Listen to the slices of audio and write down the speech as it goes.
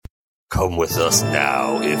Come with us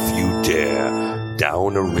now, if you dare,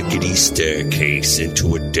 down a rickety staircase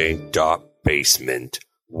into a dank, dark basement.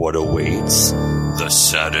 What awaits? The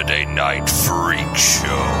Saturday Night Freak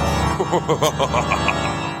Show.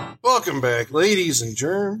 Welcome back, ladies and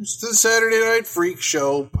germs, to the Saturday Night Freak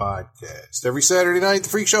Show podcast. Every Saturday night, the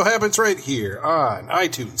Freak Show happens right here on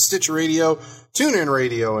iTunes, Stitcher Radio, TuneIn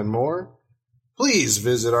Radio, and more. Please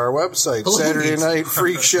visit our website,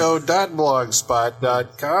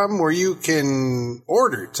 SaturdayNightFreakShow.blogspot.com, where you can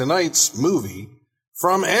order tonight's movie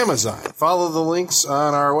from Amazon. Follow the links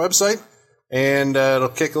on our website, and it'll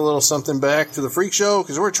kick a little something back to the Freak Show,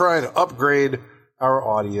 because we're trying to upgrade our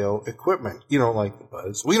audio equipment. You don't like the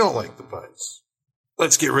buzz. We don't like the buzz.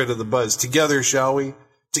 Let's get rid of the buzz together, shall we?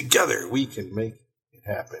 Together we can make it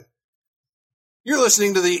happen. You're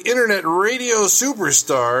listening to the Internet Radio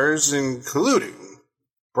Superstars, including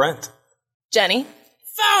Brent, Jenny,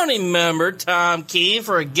 founding member Tom Key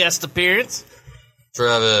for a guest appearance,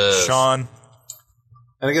 Travis, Sean,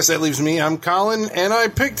 and I guess that leaves me. I'm Colin, and I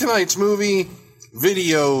picked tonight's movie,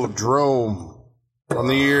 Videodrome, from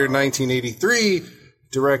the year 1983,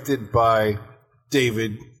 directed by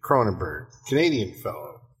David Cronenberg, Canadian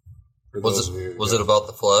fellow. Was it about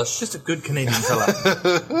the flesh? just a good Canadian fella.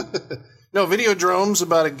 No, Videodrome's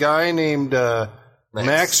about a guy named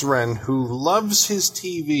Max Wren who loves his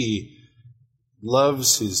TV.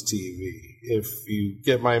 Loves his TV, if you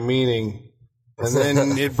get my meaning. And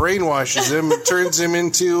then it brainwashes him, turns him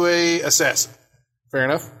into a assassin. Fair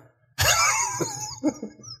enough?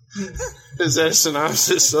 Is that a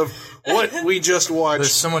synopsis of what we just watched?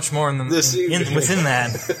 There's so much more within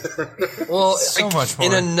that. Well, so much more.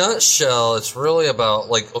 In a nutshell, it's really about,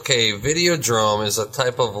 Videodrome is a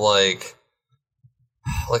type of,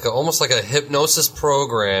 almost like a hypnosis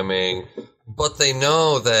programming, but they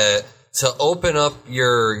know that to open up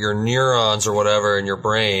your neurons or whatever in your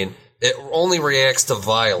brain, it only reacts to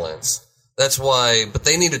violence. That's why, but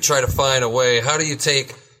they need to try to find a way. How do you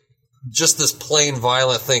take just this plain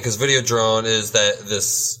violent thing? Because Videodrome is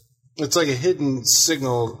it's like a hidden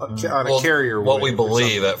signal on a carrier. What we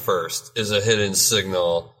believe at first is a hidden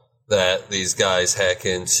signal that these guys hack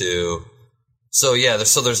into. So yeah,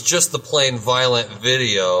 there's just the plain violent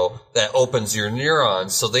video that opens your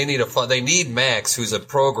neurons. So they need Max, who's a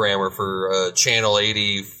programmer for channel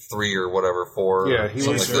 83 or whatever 4. Yeah, he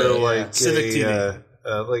was for Civic TV.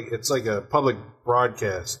 It's like a public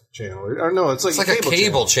broadcast channel. Or no, it's like a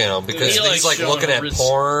cable channel because he's looking at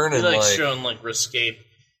porn and showing Riscape.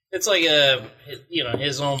 It's like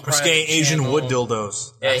his own Risque Asian wood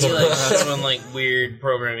dildos. Yeah, he likes showing weird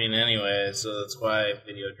programming anyway, so that's why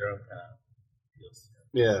Videodrome kind of.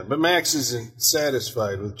 Yeah, but Max isn't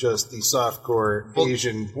satisfied with just the softcore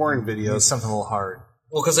Asian porn videos. It's something a little hard.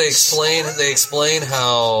 Well, because they explain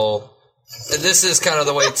how this is kind of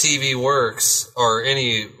the way TV works, or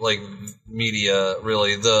any media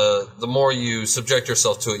really. The more you subject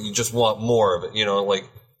yourself to it, you just want more of it.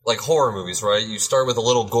 Like horror movies, right? You start with a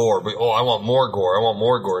little gore, but I want more gore. I want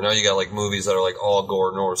more gore. Now you got movies that are all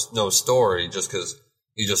gore, no story, just because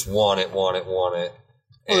you just want it. Well,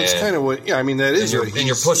 it's kind of what, that is what and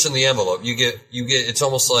you're pushing the envelope. You get, it's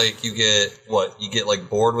almost like you get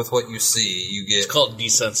bored with what you see. It's called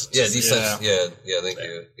desensitizing. Thank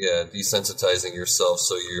you. Yeah, desensitizing yourself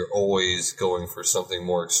so you're always going for something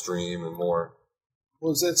more extreme and more.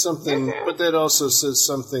 Well, is that something, but that also says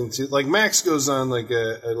something to, Max goes on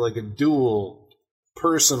a dual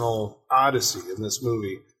personal odyssey in this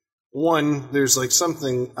movie. One, there's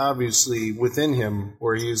something obviously within him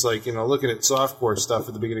where he's looking at softcore stuff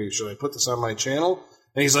at the beginning. Should I put this on my channel?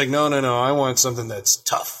 And he's like, no, I want something that's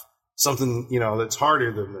tough. Something, that's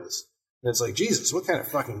harder than this. And it's Jesus, what kind of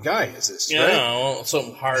fucking guy is this? Yeah, right? I want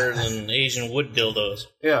something harder than Asian wood dildos.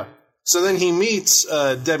 Yeah. So then he meets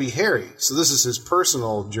Debbie Harry. So this is his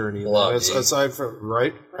personal journey. Aside from,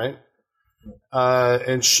 right?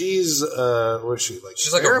 And she's, what is she,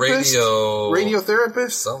 she's like a radio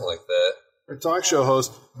therapist? Something like that. Or talk show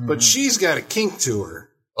host. Mm-hmm. But she's got a kink to her.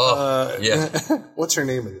 Oh, yeah. What's her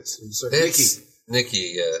name in this?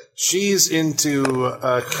 Nikki, yeah. She's into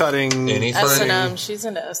cutting S&M. She's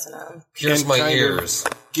into S&M. Pierce my ears.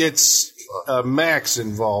 Gets Max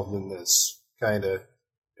involved in this kind of,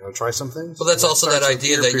 try some things. But that's also that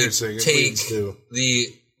idea that you take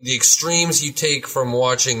the extremes you take from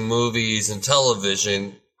watching movies and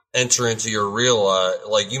television enter into your real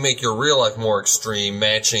life. You make your real life more extreme,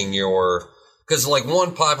 matching your. Because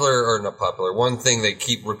one thing they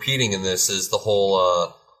keep repeating in this is the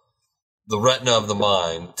whole the retina of the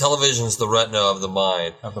mind. Television's the retina of the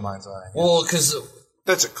mind. Of the mind's eye. Well, because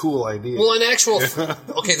That's a cool idea. Well, in actual,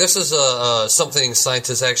 okay, this is something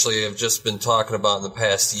scientists actually have just been talking about in the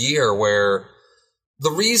past year, where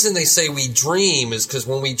the reason they say we dream is because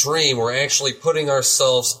when we dream, we're actually putting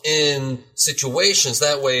ourselves in situations.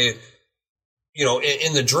 That way, you know,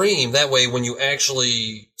 in the dream, that way when you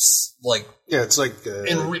actually, like... Yeah, it's like...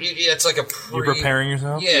 it's like a You're preparing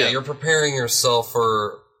yourself? Yeah, you're preparing yourself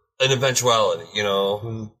for an eventuality, you know?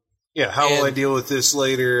 Mm-hmm. Yeah, how will I deal with this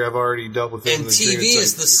later? I've already dealt with it in the dream. And TV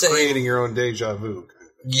is the same. Creating your own deja vu.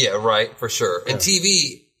 Yeah, right, for sure. Yeah. And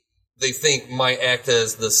TV, they think might act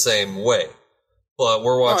as the same way. But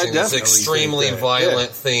we're watching these extremely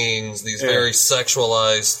violent things, these very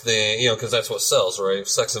sexualized things, you know, because that's what sells, right?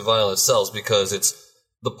 Sex and violence sells because it's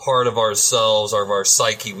the part of ourselves, of our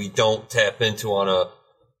psyche we don't tap into on a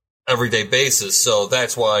everyday basis. So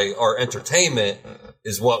that's why our entertainment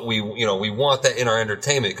is what we want that in our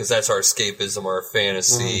entertainment because that's our escapism, our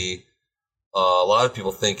fantasy. Mm-hmm. A lot of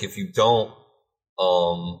people think if you don't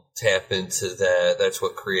tap into that, that's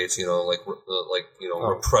what creates,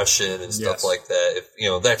 repression and stuff like that.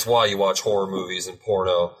 If, that's why you watch horror movies and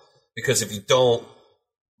porno, because if you don't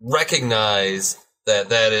recognize that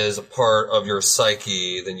that is a part of your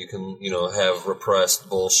psyche, then you can, have repressed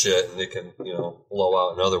bullshit and it can, blow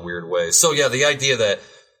out in other weird ways. So yeah, the idea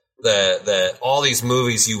that all these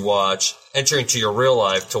movies you watch enter into your real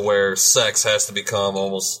life to where sex has to become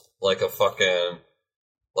almost like a fucking,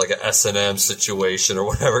 like an S&M situation or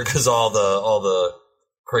whatever, because all the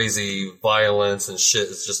crazy violence and shit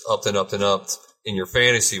is just upped and upped and upped in your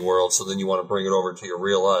fantasy world. So then you want to bring it over to your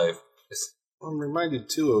real life. I'm reminded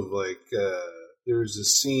too of there was a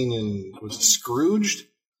scene in was it Scrooged,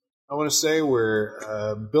 I want to say,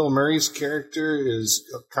 where Bill Murray's character is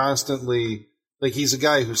constantly he's a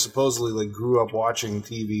guy who supposedly grew up watching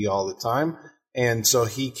TV all the time. And so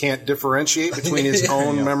he can't differentiate between his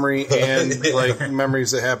own memory and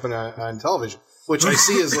memories that happen on television, which I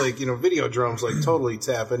see as Videodrome's totally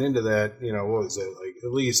tapping into that. What was it,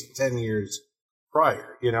 at least 10 years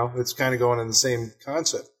prior? It's kind of going in the same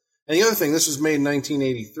concept. And the other thing, this was made in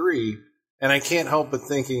 1983, and I can't help but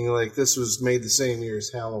thinking this was made the same year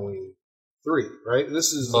as Halloween 3, right?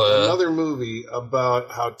 This is another movie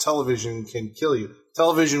about how television can kill you.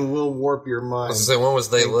 Television will warp your mind. I was going to say, when was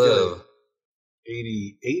They Live?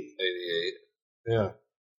 88? Yeah.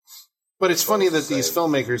 But it's funny that these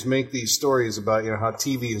filmmakers make these stories about, how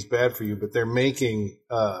TV is bad for you, but they're making,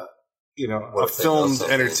 a filmed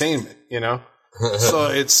entertainment, So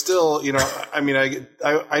it's still,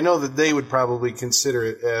 I know that they would probably consider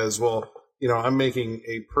it as, well, I'm making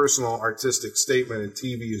a personal artistic statement and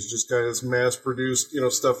TV is just kind of this mass-produced,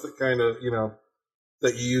 stuff that kind of,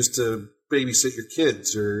 that you use to babysit your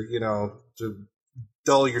kids or, to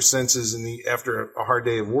dull your senses after a hard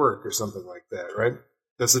day of work or something like that, right?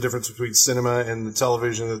 That's the difference between cinema and the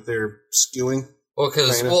television that they're skewing. Well,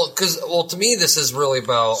 to me, this is really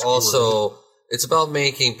about it's about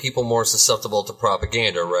making people more susceptible to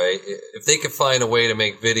propaganda, right? If they could find a way to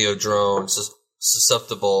make Videodrome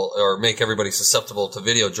susceptible or make everybody susceptible to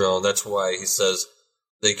Videodrome, that's why he says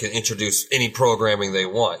they can introduce any programming they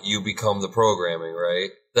want. You become the programming, right?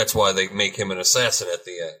 That's why they make him an assassin at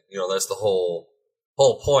the end. That's the whole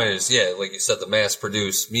point is, like you said, the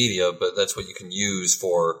mass-produced media, but that's what you can use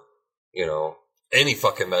for, any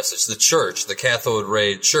fucking message. The church, the cathode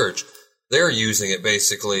ray church, they're using it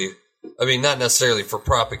basically. I mean, not necessarily for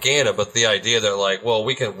propaganda, but the idea that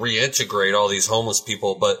we can reintegrate all these homeless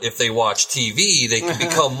people, but if they watch TV, they can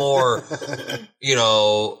become more,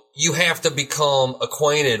 you have to become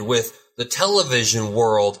acquainted with the television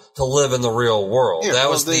world to live in the real world. Yeah, that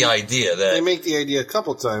was the idea. That they make the idea a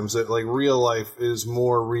couple times that real life is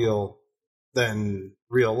more real than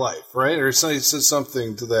real life, right? Or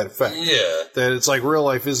something to that effect. Yeah, that it's real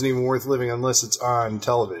life isn't even worth living unless it's on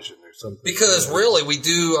television or something. Because really, we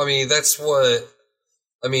do. I mean, that's what.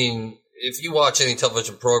 I mean, if you watch any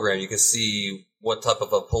television program, you can see what type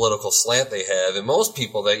of a political slant they have, and most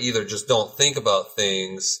people that either just don't think about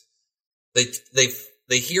things,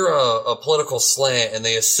 they hear a political slant and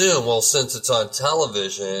they assume, well, since it's on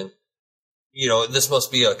television, this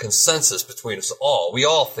must be a consensus between us all. We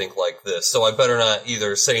all think like this, so I better not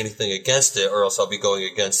either say anything against it or else I'll be going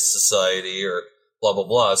against society or blah, blah,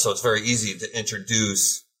 blah. So it's very easy to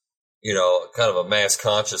introduce, kind of a mass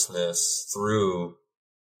consciousness through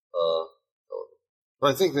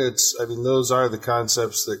Well, I think those are the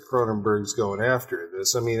concepts that Cronenberg's going after in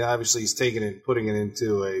this. I mean, obviously he's taking it and putting it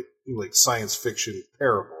into a science fiction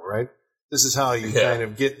parable, right? This is how you kind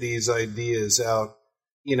of get these ideas out,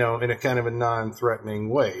 in a kind of a non-threatening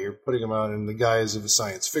way. You're putting them out in the guise of a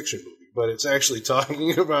science fiction movie, but it's actually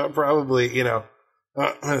talking about probably,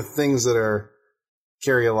 things that are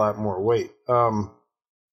carry a lot more weight.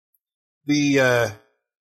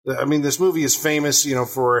 This movie is famous,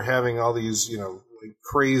 for having all these, like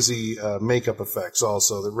crazy makeup effects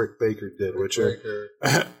also that Rick Baker did, which are,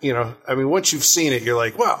 once you've seen it, you're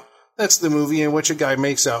like, wow, that's the movie in which a guy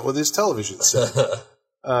makes out with his television set.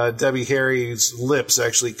 Debbie Harry's lips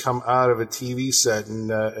actually come out of a TV set,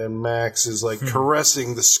 and Max is like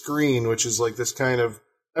caressing the screen, which is like this kind of,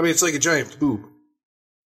 it's like a giant boob,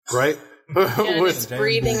 right? Yeah, and it's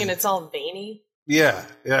breathing and it's all veiny. Yeah,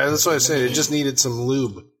 that's what I said. It just needed some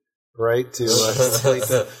lube, right? To inflate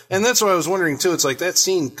that. And that's what I was wondering too. It's like that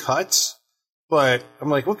scene cuts, but I'm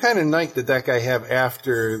like, what kind of night did that guy have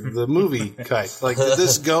after the movie cut? Like, did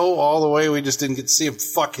this go all the way? We just didn't get to see him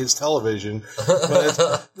fuck his television.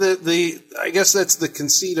 But I guess that's the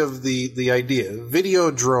conceit of the idea.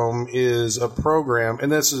 Videodrome is a program, and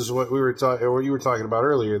this is what what you were talking about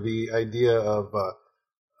earlier. The idea of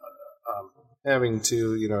having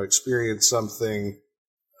to, experience something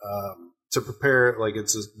to prepare, like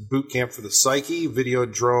it's a boot camp for the psyche.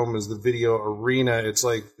 Videodrome is the video arena. It's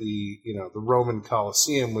like the Roman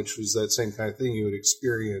Colosseum, which was that same kind of thing. You would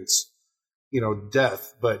experience,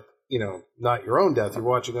 death, but, not your own death. You're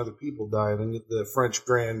watching other people die. Then the French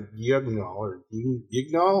Grand Guignol, or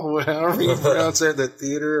Guignol, however you pronounce that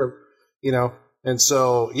theater, And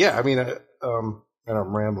so, yeah, I know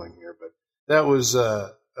I'm rambling here, but that was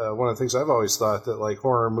one of the things I've always thought, that like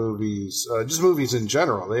horror movies, just movies in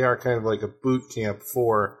general, they are kind of like a boot camp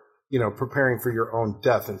for, preparing for your own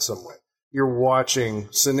death in some way. You're watching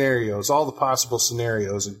scenarios, all the possible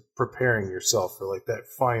scenarios, and preparing yourself for like that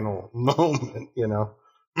final moment,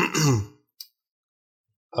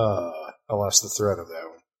 I lost the thread of that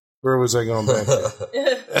one. Where was I going back to?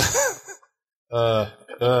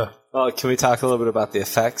 Well, can we talk a little bit about the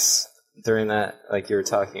effects during that? Like you were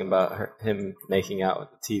talking about him making out with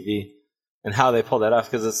the TV and how they pull that off,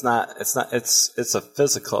 because it's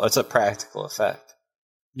a practical effect.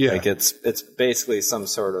 Yeah. Like it's basically some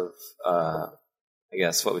sort of, I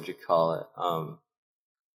guess, what would you call it?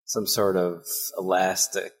 Some sort of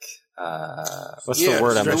elastic, what's the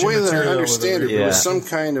word I'm the way that I understand it, Yeah. it was some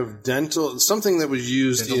kind of something that was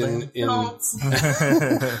used in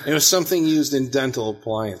it was something used in dental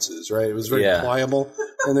appliances, right? It was very pliable,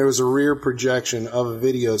 and there was a rear projection of a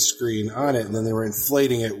video screen on it, and then they were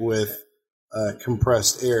inflating it with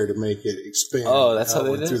compressed air to make it expand. Oh, that's how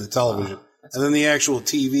they did through the television. And then the actual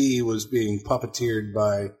TV was being puppeteered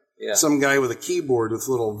by some guy with a keyboard with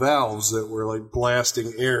little valves that were like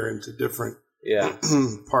blasting air into different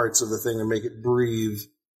parts of the thing to make it breathe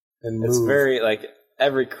and move. It's very, like,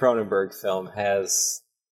 every Cronenberg film has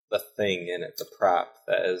the thing in it, the prop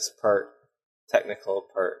that is part technical,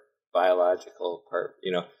 part biological, part,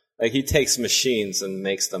 like he takes machines and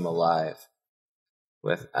makes them alive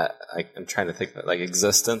with, I'm trying to think of it, like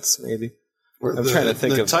existence, maybe. I'm trying to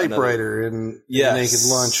think the of typewriter in Naked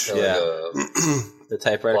Lunch. The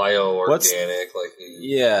typewriter. Bio-organic, like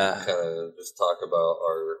he kind of just talk about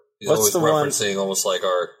he's always referencing almost like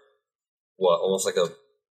almost like a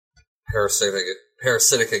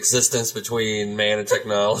parasitic existence between man and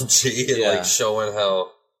technology, and like showing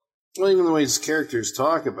how. Well, even the way his characters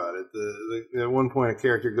talk about it. At one point, a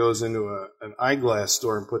character goes into an eyeglass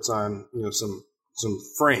store and puts on some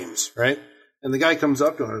frames, right? And the guy comes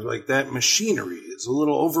up to him and is like, that machinery is a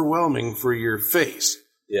little overwhelming for your face.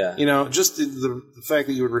 Yeah. Just the fact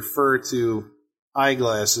that you would refer to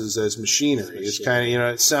eyeglasses as machinery is kind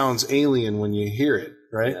of, it sounds alien when you hear it,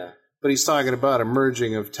 right? Yeah. But he's talking about a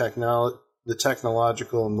merging of the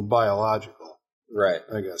technological and the biological. Right.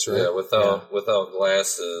 I guess, right? Yeah, without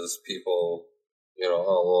glasses, people,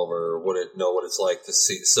 all over wouldn't know what it's like to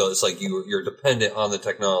see. So it's like you're dependent on the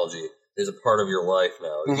technology. Is a part of your life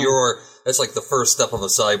now. Mm-hmm. That's like the first step on the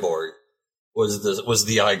cyborg was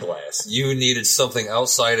the eyeglass. You needed something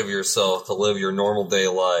outside of yourself to live your normal day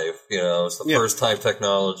life. It's the first time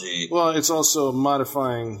technology. Well, it's also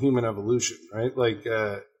modifying human evolution, right? Like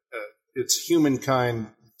it's humankind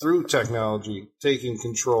through technology taking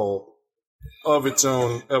control of its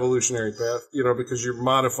own evolutionary path. Because you're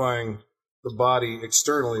modifying the body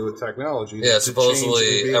externally with technology. Yeah,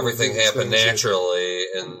 supposedly everything happened naturally,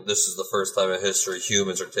 and this is the first time in history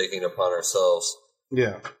humans are taking it upon ourselves.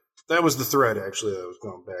 Yeah, that was the thread, actually, that I was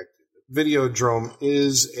going back to. Videodrome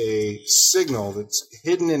is a signal that's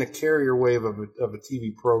hidden in a carrier wave of a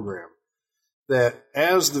TV program that,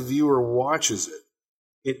 as the viewer watches it,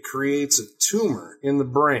 it creates a tumor in the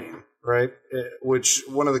brain, right? Which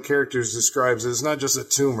one of the characters describes as not just a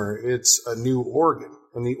tumor, it's a new organ.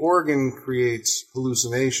 And the organ creates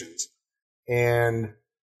hallucinations. And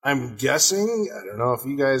I'm guessing, I don't know if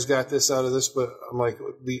you guys got this out of this, but I'm like,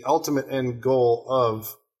 the ultimate end goal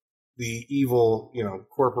of the evil,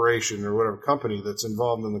 corporation or whatever company that's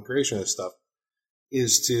involved in the creation of this stuff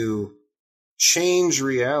is to change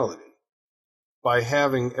reality by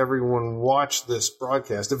having everyone watch this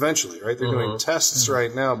broadcast eventually, right? They're doing tests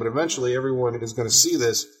right now, but eventually everyone is going to see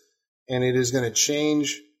this, and it is going to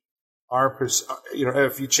change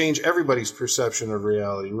if you change everybody's perception of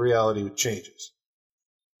reality, reality changes.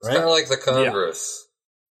 It's kind of like the Congress.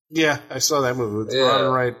 Yeah, I saw that movie with Ron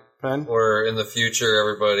and Wright Penn. Where in the future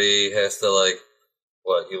everybody has to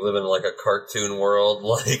you live in like a cartoon world?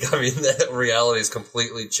 That reality is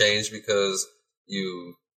completely changed because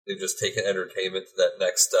they've just taken entertainment to that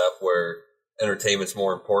next step where entertainment's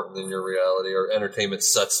more important than your reality, or entertainment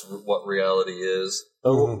sets what reality is.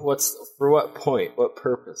 For what point? What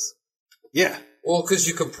purpose? Yeah. Well, because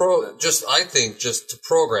you can I think just to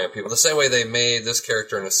program people the same way they made this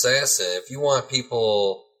character an assassin. If you want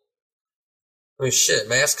people,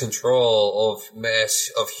 mass control of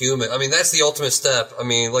human. That's the ultimate step.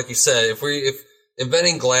 Like you said, if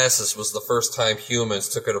inventing glasses was the first time humans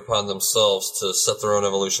took it upon themselves to set their own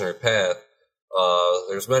evolutionary path.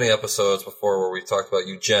 There's many episodes before where we talked about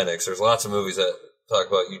eugenics. There's lots of movies that talk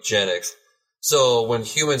about eugenics. So when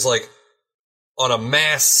humans, on a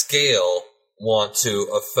mass scale, want to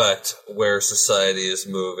affect where society is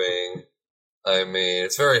moving,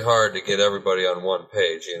 it's very hard to get everybody on one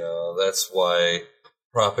page, That's why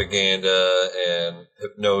propaganda and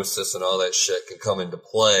hypnosis and all that shit can come into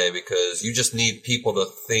play, because you just need people to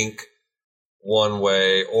think one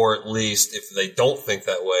way, or at least if they don't think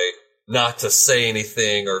that way, not to say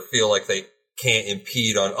anything or feel like they can't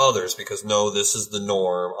impede on others because, no, this is the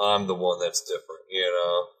norm. I'm the one that's different,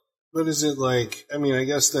 But is it I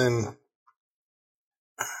guess then,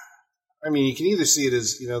 you can either see it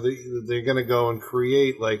as, they're going to go and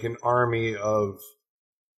create an army of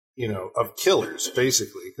killers,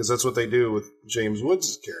 basically, because that's what they do with James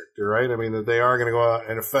Woods' character, right? That they are going to go out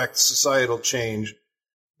and affect societal change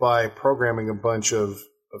by programming a bunch of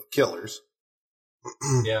killers.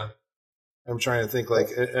 Yeah. I'm trying to think,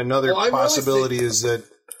 another possibility is that,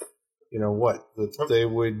 that they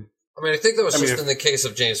would... I think that was just in the case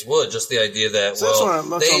of James Wood, just the idea that,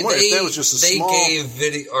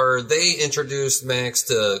 they introduced Max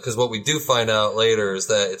to, because what we do find out later is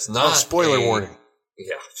that it's not spoiler warning.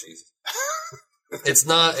 Yeah, Jesus. It's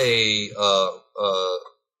not a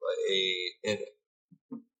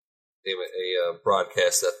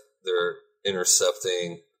broadcast that they're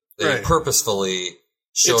intercepting. They purposefully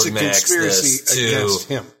showed Max this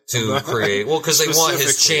to create, because they want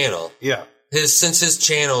his channel. Yeah. Since his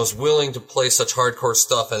channel is willing to play such hardcore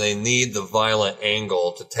stuff, and they need the violent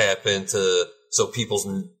angle to tap into, so people's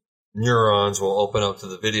neurons will open up to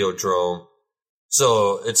the Videodrome.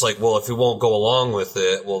 So it's if we won't go along with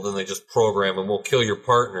it, well, then they just program and we'll kill your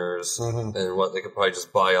partners, and they could probably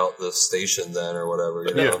just buy out the station then or whatever.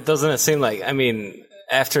 You know? Doesn't it seem like,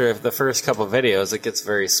 after the first couple of videos, it gets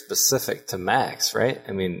very specific to Max, right?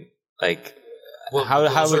 How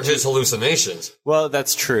would his hallucinations? Well,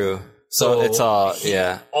 that's true. So it's all,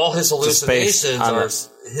 all his hallucinations are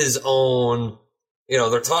his own,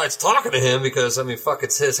 it's talking to him because,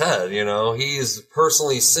 it's his head, he's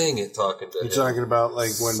personally seeing it talking to him. You're talking about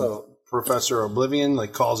when Professor Oblivion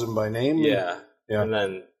calls him by name? Yeah. And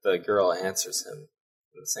then the girl answers him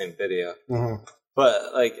in the same video. Mm-hmm.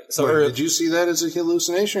 But did you see that as a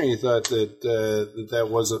hallucination, or you thought that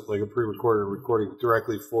wasn't a pre-recorded recording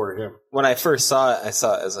directly for him? When I first saw it, I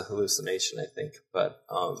saw it as a hallucination, I think. But,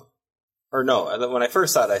 when I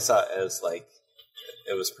first saw it, I saw it as it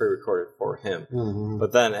was pre-recorded for him. Mm-hmm.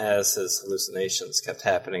 But then as his hallucinations kept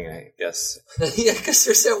happening, I guess. Yeah, because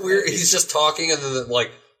there's that weird, he's just talking, and then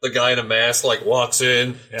the guy in a mask walks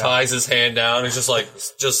in, ties his hand down, and just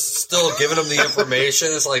still giving him the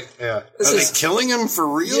information. It's are they killing him for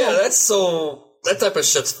real? Yeah, that type of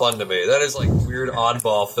shit's fun to me. That is weird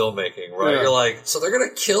oddball filmmaking, right? Yeah. You're so they're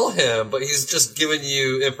gonna kill him, but he's just giving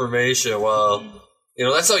you information while...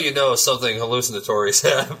 that's how you know something hallucinatory is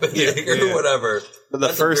happening or whatever. But the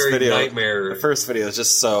first video is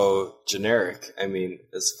just so generic.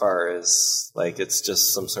 As far as it's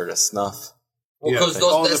just some sort of snuff. Well,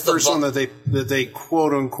 that's the first one that they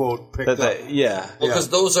quote unquote picked up. Because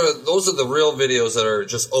those are the real videos that are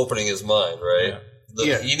just opening his mind, right?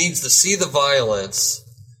 He needs to see the violence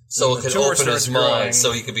so it can open his mind,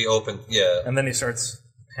 so he can be open. Yeah, and then he starts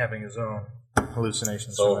having his own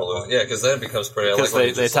hallucinations. Because then it becomes pretty. Because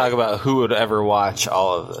they talk about who would ever watch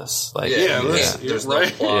all of this. There's no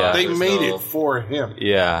plot. They made it for him.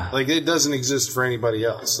 Yeah, it doesn't exist for anybody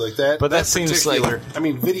else. That. But that seems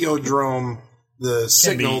Videodrome. the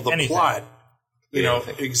signal, the anything. plot,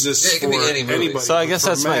 exists Yeah, it can for be any movie. anybody. So I guess For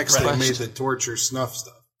that's my Max, they question. made the torture snuff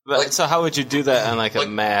stuff. But, so how would you do that on like a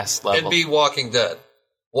mass level? It'd be Walking Dead.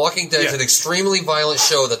 Walking Dead is an extremely violent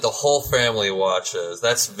show that the whole family watches.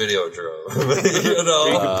 That's Videodrome.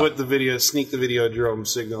 You can put sneak the Videodrome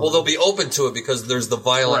signal. Well, they'll be open to it because there's the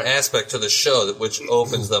violent aspect to the show, which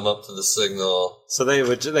opens them up to the signal. So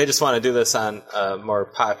they just want to do this on a more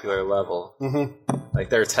popular level. Mm-hmm. Like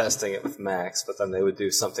they're testing it with Max, but then they would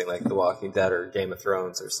do something like The Walking Dead or Game of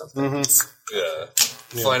Thrones or something. Mm-hmm. Yeah.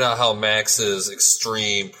 Find out how Max's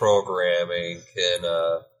extreme programming can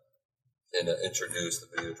introduce the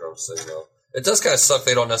Videodrome signal. It does kind of suck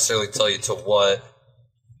they don't necessarily tell you to what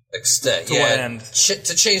extent. To what end?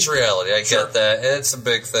 To change reality. I get that. And it's a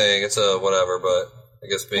big thing. It's a whatever, but I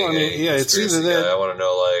guess being it's either that. guy, I want to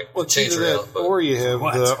know, change reality. Or you have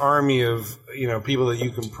the army of people that you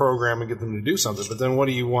can program and get them to do something. But then what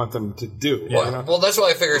do you want them to do? Yeah. Well, that's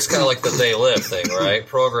why I figure it's kind of like the they live thing, right?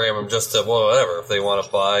 Program them just to, whatever. If they want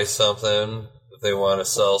to buy something, if they want to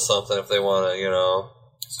sell something, if they want to,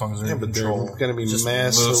 as long as they're in but control. they're going to be Just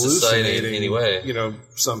mass move society hallucinating anyway.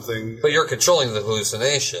 Something. But you're controlling the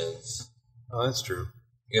hallucinations. Oh, that's true.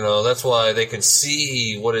 That's why they can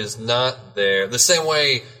see what is not there. The same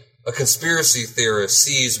way a conspiracy theorist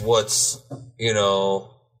sees what's,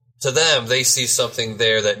 to them, they see something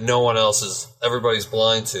there that no one else everybody's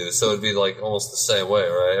blind to. So it'd be like almost the same way,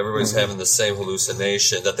 right? Everybody's having the same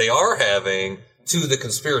hallucination that they are having to the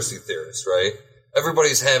conspiracy theorist, right?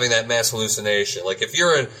 Everybody's having that mass hallucination. Like if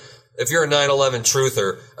you're a 9/11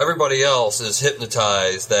 truther, everybody else is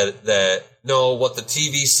hypnotized that no, what the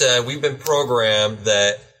TV said, we've been programmed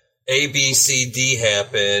that A, B, C, D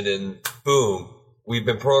happened, and boom, we've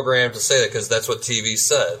been programmed to say that because that's what TV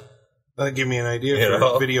said. That'll give me an idea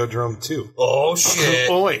for Videodrome 2. Oh, shit.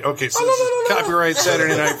 Oh, wait. Okay, so this is copyright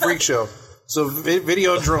Saturday Night Freak Show. So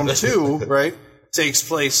Videodrome 2, right, takes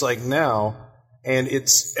place like now. And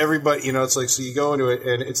it's everybody, it's like, so you go into it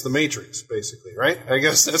and it's the Matrix, basically, right? I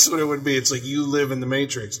guess that's what it would be. It's like you live in the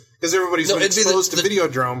Matrix. Because everybody's been exposed to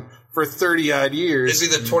Videodrome for 30 odd years.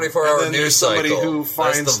 It'd be the 24-hour news cycle. Somebody who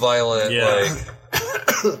finds that's the violent,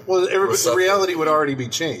 well, the reality would already be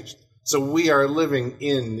changed. So we are living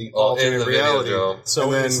in the alternate reality. Videodrome. So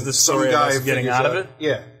and then is the story of us getting out of it?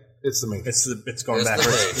 Yeah. It's the Matrix. It's going It's the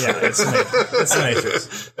backwards. Matrix. Yeah, it's the Matrix. It's the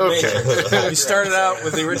Matrix. Okay. You started out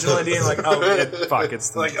with the original idea and it's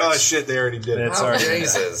the like, Matrix. oh shit, they already did it. It's Oh, already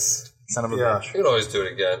Jesus. son of a Yeah. bitch. You can always do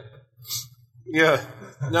it again. Yeah.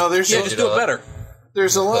 No, there's Just do it better.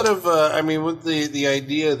 There's a lot of, with the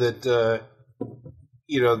idea that, the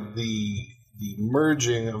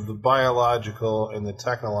merging of the biological and the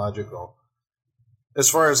technological, as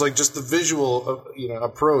far as like just the visual,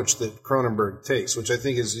 approach that Cronenberg takes, which I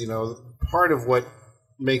think is, part of what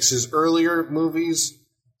makes his earlier movies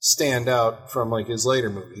stand out from like his later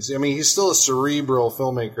movies. I mean, he's still a cerebral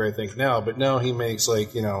filmmaker, I think now, but now he makes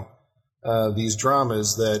like, these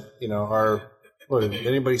dramas that, are. What, did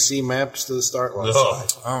anybody see Maps to the Stars? No.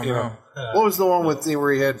 Oh, no. What was the one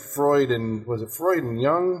where he had Freud and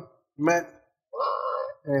Jung met?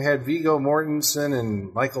 And he had Viggo Mortensen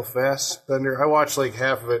and Michael Fassbender. I watched like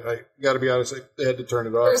half of it. I got to be honest, I had to turn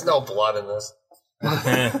it off. There's no blood in this.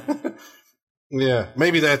 Yeah,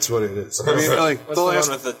 maybe that's what it is. I mean, like What's the the last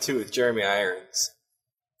one with the two with Jeremy Irons?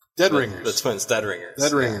 Dead Ringers. The twins, Dead Ringers.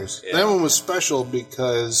 Dead Ringers. Yeah. That one was special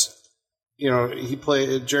because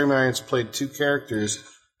Jeremy Irons played two characters.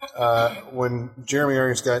 When Jeremy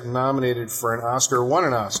Irons got nominated for an Oscar, won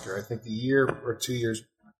an Oscar, I think the year or 2 years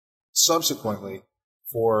subsequently,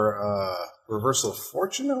 for Reversal of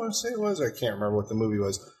Fortune, I want to say it was. I can't remember what the movie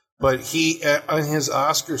was. But he, on his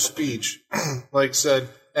Oscar speech, said,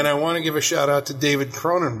 and I want to give a shout out to David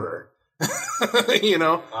Cronenberg.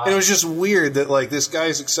 Wow. And it was just weird that this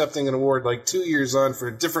guy's accepting an award 2 years on for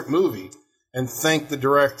a different movie and thank the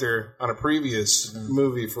director on a previous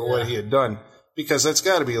movie for what he had done. Because that's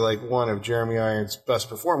got to be one of Jeremy Irons' best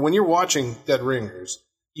performances. When you're watching Dead Ringers,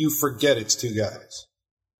 you forget it's two guys.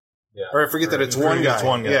 Yeah. Or I forget that it's one guy. It's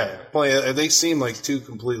one guy. Yeah. They seem like two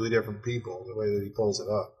completely different people, the way that he pulls it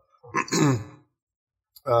up.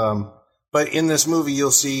 But in this movie,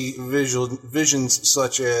 you'll see visions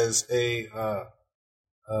such as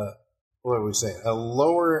what are we saying? A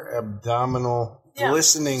lower abdominal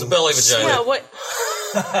glistening. It's a belly vagina. Yeah, what?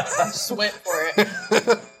 Just went for it.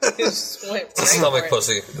 Just went It's a stomach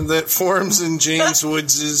pussy. That forms in James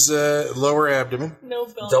Woods' lower abdomen. No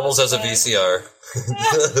bill. Doubles as a VCR.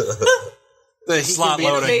 That he Slot can be,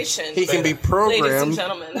 loading. Innovation. He can be Ladies and programmed.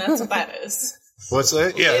 gentlemen, that's what that is. What's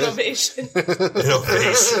that? Yeah. Innovation.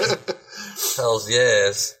 Innovation. Hells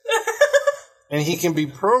yes. and he can be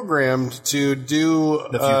programmed to do,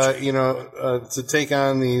 to take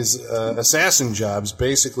on these assassin jobs,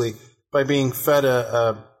 basically by being fed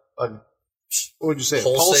a what would you say?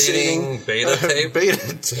 Pulsating beta tape.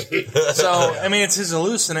 Beta tape. So, I mean, it's his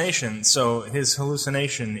hallucination. So his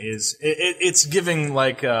hallucination is it's giving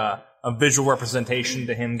like a visual representation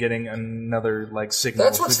to him getting another like signal.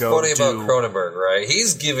 That's what's to go funny to. about Cronenberg, right?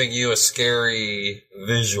 He's giving you a scary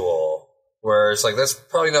visual where it's like that's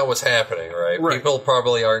probably not what's happening, right? People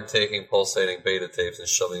probably aren't taking pulsating beta tapes and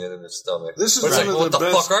shoving it in their stomach. This is but it's one like, of what the the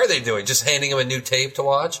best- fuck are they doing? Just handing him a new tape to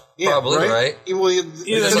watch? Yeah, Probably, right? Well,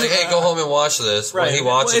 It's like, hey, go home and watch this. Right. When he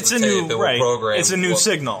watches Well, it's the a tape, new- it will right. program It's a new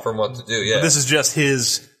signal. from what to do. Yeah, But this is just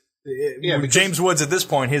his. because- James Woods at this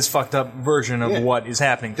point, his fucked up version of what is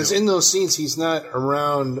happening to Because him. in those scenes, he's not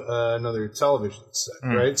around another television set,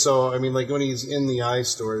 right? So, I mean, like when he's in the eye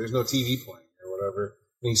store, there's no TV playing or whatever,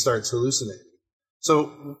 and he starts hallucinating.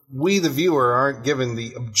 So, we, the viewer, aren't given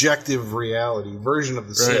the objective reality version of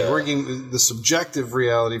the scene. Right. We're getting the subjective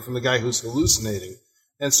reality from the guy who's hallucinating.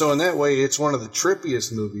 And so, in that way, it's one of the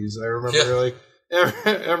trippiest movies I remember, like,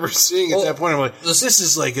 ever seeing at that point. I'm like, this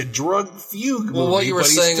is like a drug fugue movie, what you were but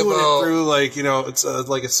he's saying doing about- it through, like, it's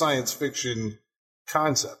like a science fiction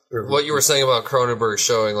concept. what you were saying about Cronenberg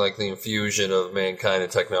showing like the infusion of mankind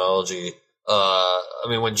and technology. I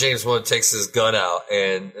mean, when James Wood takes his gun out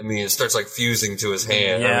and I mean it starts like fusing to his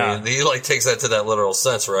hand. Yeah. I mean, he like takes that to that literal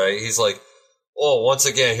sense, right? He's like, oh, once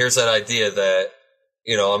again, here's that idea that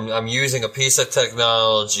I'm using a piece of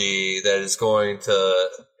technology that is going to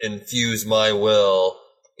infuse my will.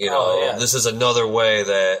 This is another way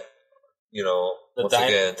that The once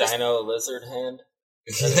again, Dino Lizard Hand.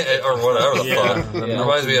 yeah, or whatever the Yeah. fuck. It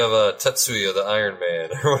reminds me of Tetsuya, the Iron Man,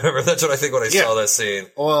 or whatever. That's what I think when I saw that scene.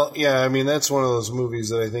 Well, yeah, I mean that's one of those movies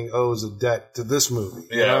that I think owes a debt to this movie.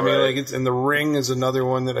 You Yeah, know what I mean, right. like and The Ring is another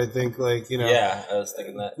one that I think, like Yeah, I was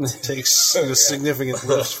thinking that. takes significant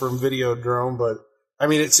lifts from Videodrome, but I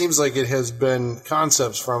mean it seems like it has been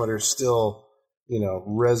concepts from it are still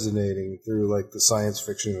resonating through like the science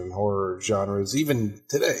fiction and horror genres even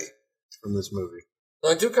today from this movie.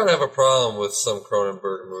 I do kind of have a problem with some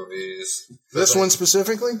Cronenberg movies. This one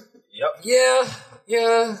specifically?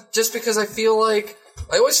 Yeah. Just because I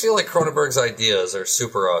always feel like Cronenberg's ideas are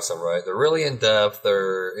super awesome, right? They're really in depth.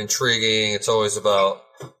 They're intriguing. It's always about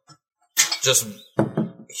just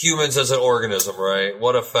humans as an organism, right?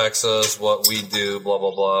 What affects us, what we do, blah,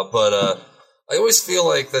 blah, blah. But I always feel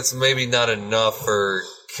like that's maybe not enough for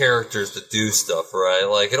characters to do stuff, right?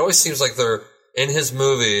 Like, it always seems like they're in his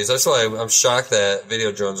movies. That's why I'm shocked that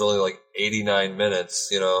Videodrome's only like 89 minutes,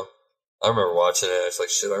 I remember watching it. It's like,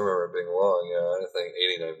 shit, I remember it being long. Yeah, I think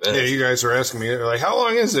 89 minutes. Yeah, you guys were asking me, they're like, how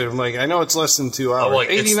long is it? I'm like, I know it's less than 2 hours. I'm like,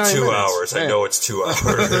 it's 2 minutes. hours. Yeah. I know it's 2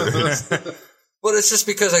 hours. But it's just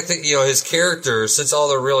because I think, his characters, since all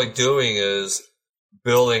they're really doing is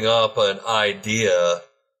building up an idea,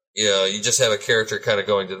 you just have a character kind of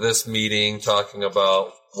going to this meeting, talking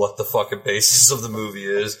about what the fucking basis of the movie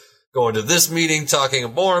is, going to this meeting,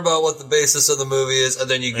 talking more about what the basis of the movie is, and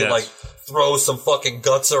then you can, like, throw some fucking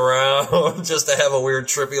guts around just to have a weird,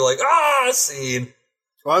 trippy, like, scene.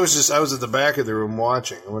 Well, I was at the back of the room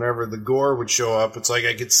watching, and whenever the gore would show up, it's like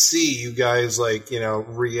I could see you guys, like,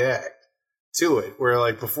 react to it. Where,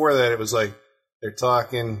 like, before that, it was like they're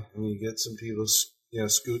talking, and you get some people,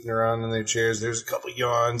 scooting around in their chairs. There's a couple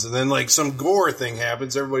yawns, and then, like, some gore thing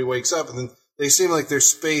happens. Everybody wakes up, and then they seem like they're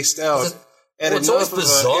spaced out at it's enough always of an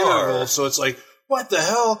bizarre. interval, so it's like, what the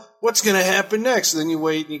hell? What's going to happen next? And then you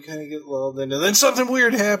wait, and you kind of get lulled in, and then something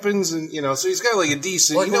weird happens, and, so he's got, like, a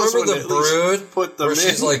decent... Like, he knows remember when the to at least Brood? put them where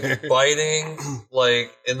she's, in like, there. biting?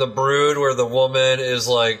 Like, in the Brood where the woman is,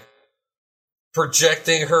 like,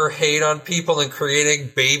 projecting her hate on people and creating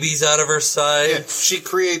babies out of her side. Yeah, she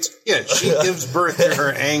gives birth to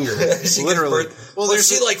her anger. She Literally. gives birth- but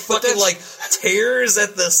she like but fucking that's- like tears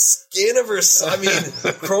at the skin of her side. I mean,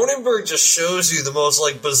 Cronenberg just shows you the most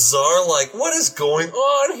like bizarre, like, what is going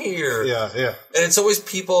on here? Yeah. And it's always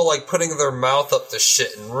people like putting their mouth up to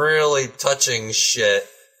shit and really touching shit.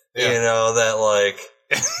 Yeah. That like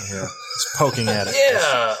It's poking at it.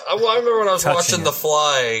 yeah. I remember when I was Touching watching it. The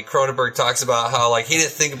Fly, Cronenberg talks about how, like, he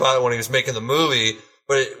didn't think about it when he was making the movie,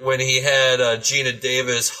 but when he had Gina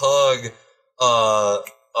Davis hug,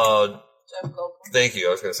 thank you,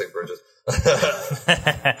 I was going to say Bridges.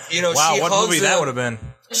 Wow, she what hugs movie him, that would have been.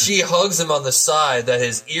 She hugs him on the side that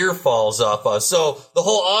his ear falls off of. So the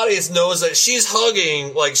whole audience knows that she's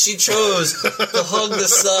hugging, like, she chose to hug the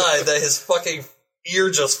side that his fucking ear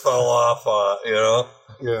just fell off on,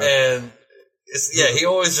 Yeah. And he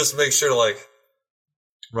always just makes sure to like,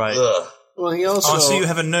 Right. ugh. Well, he also. Oh, so you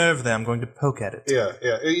have a nerve there. I'm going to poke at it. Yeah.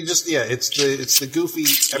 It's the goofy.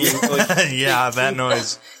 I mean, like, Yeah, that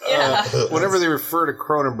noise. whenever they refer to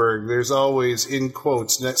Cronenberg, there's always in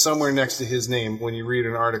quotes somewhere next to his name when you read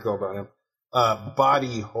an article about him.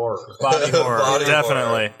 Body horror. Body horror. Body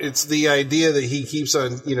Definitely. horror. It's the idea that he keeps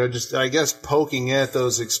on, just, I guess, poking at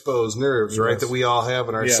those exposed nerves, right, that we all have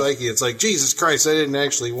in our psyche. It's like, Jesus Christ, I didn't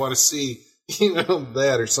actually want to see,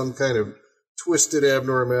 that or some kind of twisted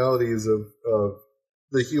abnormalities of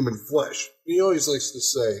the human flesh. He always likes to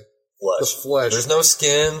say, the flesh. There's no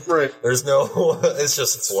skin. Right. There's no, it's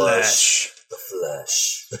just flesh. The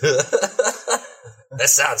flesh. That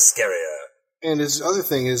sounds scarier. And his other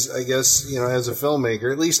thing is, I guess, as a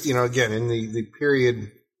filmmaker, at least, again, in the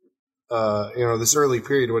period, this early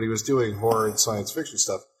period when he was doing horror and science fiction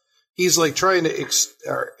stuff, he's like trying to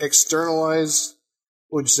externalize,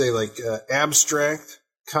 what would you say, like abstract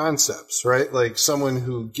concepts, right? Like someone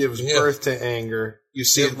who gives birth to anger. You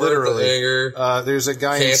see it literally. Anger, there's a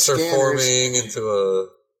guy cancer in Scanners. forming into a,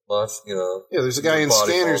 Yeah, there's a guy in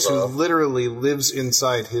body Scanners who falls off. literally lives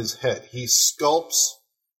inside his head. He sculpts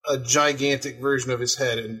a gigantic version of his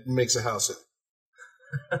head and makes a house in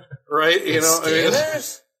it. Right?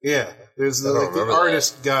 Scanners? Yeah. There's the remember that.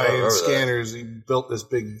 artist guy I in remember that. Scanners. He built this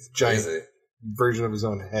big, giant Crazy. version of his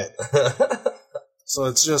own head. So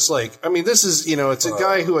it's just like, I mean, this is, it's a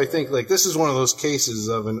guy who I think, like, this is one of those cases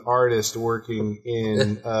of an artist working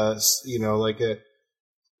in, I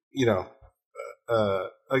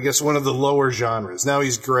guess one of the lower genres. Now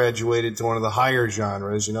he's graduated to one of the higher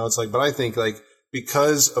genres, it's like, but I think, like,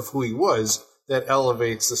 because of who he was, that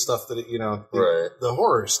elevates the stuff that, the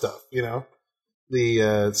horror stuff,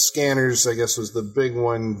 The Scanners, I guess, was the big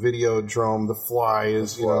one. Videodrome, The Fly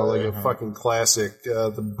is, like a fucking classic.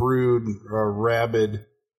 The Brood, Rabid.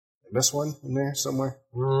 I missed one in there somewhere?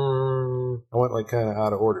 I went like kind of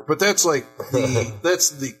out of order. But that's like the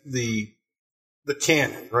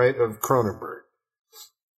canon, right, of Cronenberg.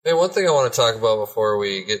 Hey, one thing I want to talk about before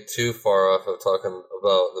we get too far off of talking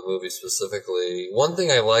about the movie specifically. One thing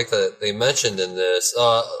I like that they mentioned in this,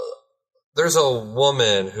 there's a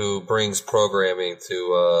woman who brings programming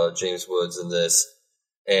to James Woods in this,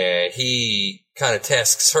 and he kind of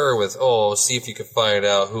tasks her with, see if you can find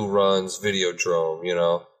out who runs Videodrome,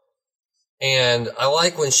 And I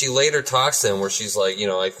like when she later talks to him where she's like,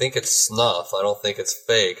 I think it's snuff. I don't think it's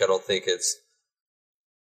fake. I don't think it's,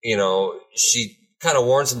 she kind of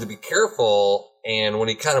warns him to be careful, and when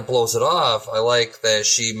he kind of blows it off, I like that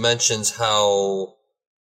she mentions how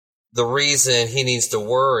the reason he needs to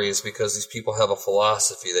worry is because these people have a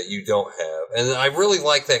philosophy that you don't have. And I really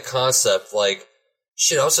like that concept. Like,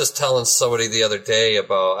 shit, I was just telling somebody the other day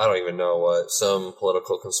about, I don't even know what, some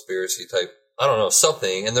political conspiracy type, I don't know,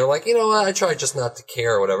 something. And they're like, what, I try just not to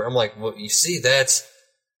care or whatever. I'm like, well, you see, that's,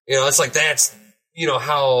 it's like that's,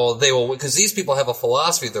 how they will, because these people have a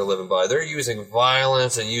philosophy they're living by. They're using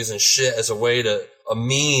violence and using shit as a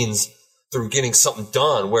means through getting something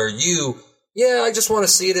done, where I just want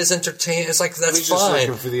to see it as entertainment. It's like, that's fine.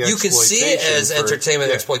 You can see it as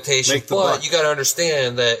entertainment exploitation, but you got to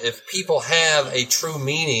understand that if people have a true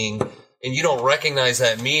meaning and you don't recognize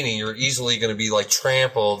that meaning, you're easily going to be like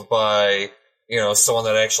trampled by, someone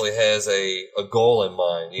that actually has a goal in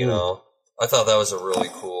mind, I thought that was a really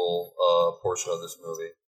cool portion of this movie.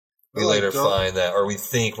 We later find that, or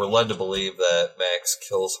we're led to believe that Max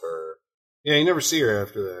kills her. Yeah, you never see her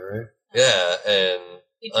after that, right? Yeah, and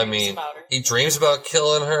he dreams about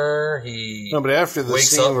killing her. But after the wakes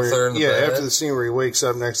scene up with her in the bed. after the scene where he wakes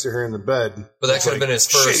up next to her in the bed. But that could have been his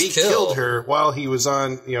first he kill. Killed her while he was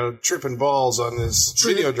on, tripping balls on this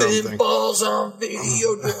Videodrome thing. Tripping balls on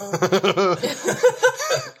Videodrome.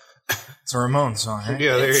 It's a Ramones song, right?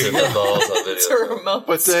 Yeah, there you go. Tripping balls on Videodrome.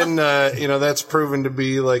 But then, that's proven to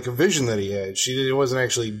be like a vision that he had. It wasn't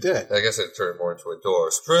actually dead. I guess it turned more into a door.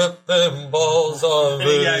 Stripping balls on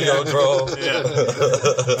Videodrome.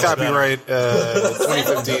 Copyright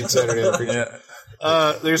 2015 Saturday Night Fever.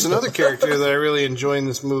 There's another character that I really enjoy in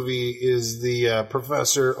this movie is the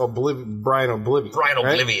Professor Brian Oblivion. Brian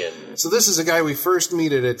Oblivion. Right? So this is a guy we first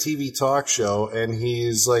meet at a TV talk show, and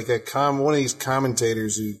he's like one of these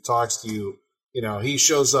commentators who talks to you. He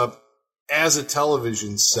shows up as a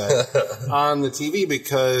television set on the TV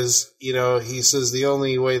because, he says the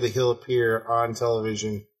only way that he'll appear on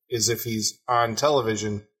television is if he's on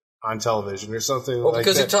television or something like that.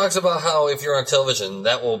 Because he talks about how if you're on television,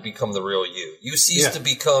 that will become the real you. You cease to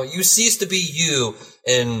be you,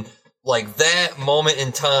 and like that moment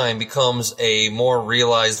in time becomes a more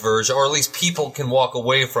realized version, or at least people can walk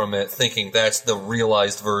away from it thinking that's the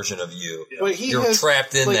realized version of you. But You're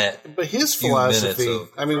trapped in that. But his few philosophy,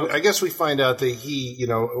 minutes of- I mean, I guess we find out that he,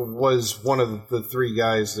 was one of the three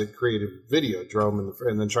guys that created Videodrome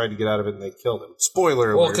and then tried to get out of it and they killed him.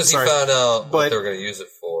 Spoiler alert. Well, because he found out what But- they were going to use it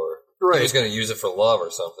for. Right. He was going to use it for love or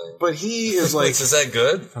something. But he is like, Is that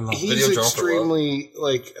good? he's Videodrome extremely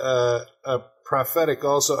like prophetic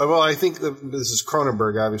also. Well, I think that this is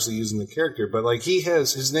Cronenberg obviously using the character, but like he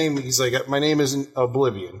has his name, he's like, my name isn't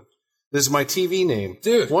Oblivion. This is my TV name.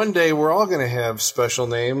 Dude. One day we're all going to have special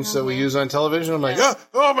names that we use on television. I'm like,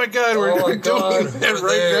 oh my God, we're Oh my doing God, that we're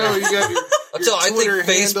right there. now. You got your I Twitter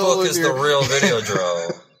think handle Facebook and is your- the real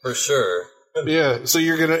Videodrome, for sure. Yeah, so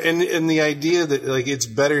you're gonna, and the idea that like it's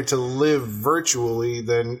better to live virtually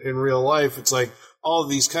than in real life. It's like all of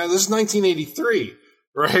these kinds. This is 1983,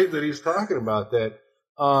 right? That he's talking about that.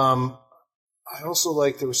 I also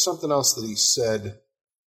like there was something else that he said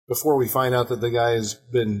before we find out that the guy has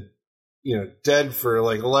been, dead for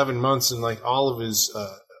like 11 months and like all of his.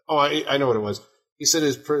 I know what it was. He said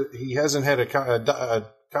he hasn't had a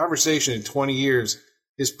conversation in 20 years.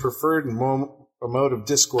 His preferred mode of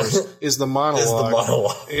discourse is the monologue.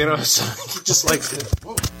 So he just likes it.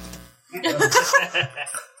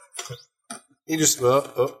 He just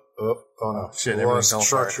oh no, Shit, lost everything fell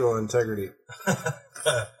structural integrity.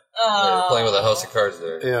 They're playing with a house of cards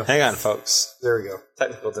there. Yeah, Hang on, folks. there we go.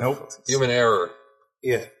 Technical difficulties. Human error.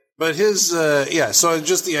 Yeah, but his so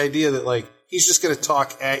just the idea that like he's just going to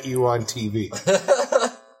talk at you on TV.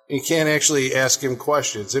 You can't actually ask him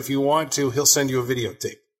questions. If you want to, he'll send you a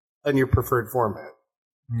videotape in your preferred format.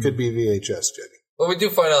 Could be VHS, Jenny. Well, we do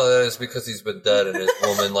find out that it's because he's been dead and his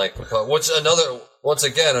woman, once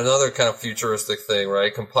again, another kind of futuristic thing,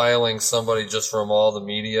 right? Compiling somebody just from all the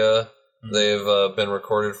media they've been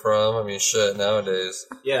recorded from. I mean, shit, nowadays.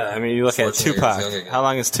 Yeah, I mean, you look at Schwarzenegger's young Tupac. again. How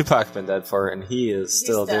long has Tupac been dead for? And he is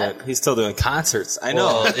still he's still doing concerts. I know.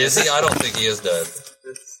 Well, is he? I don't think he is dead.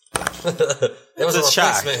 It was It's a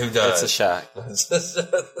shock. replacement who died. It's a shock.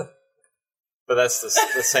 But that's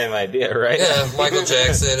the same idea, right? Yeah, Michael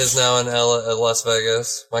Jackson is now in Las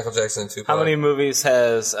Vegas. Michael Jackson and Tupac. How many movies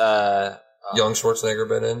has young Schwarzenegger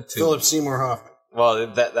been in? 2. Philip Seymour Hoffman. well,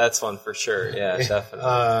 that's one for sure. Yeah,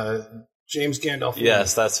 definitely. James Gandolfini.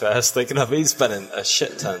 Yes, that's what I was thinking of. He's been in a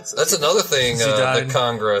shit ton. That's another thing He died. that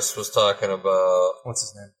Congress was talking about What's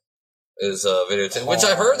his name? is videotape, which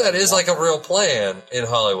I heard that is like a real plan in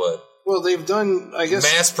Hollywood. Well, they've done, I guess.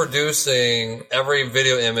 Mass producing every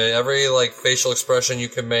video image, every like facial expression you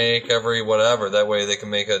can make, every whatever. That way they can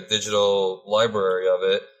make a digital library of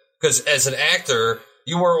it. Because as an actor,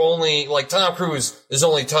 you were only, like Tom Cruise is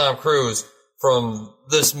only Tom Cruise from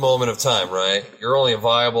this moment of time, right? You're only a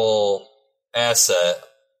viable asset.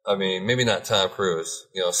 I mean, maybe not Tom Cruise.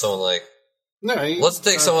 Someone like, No, let's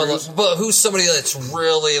take someone, but who's somebody that's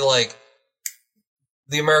really like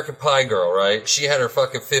the American Pie girl, right? She had her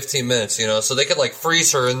fucking 15 minutes, so they could like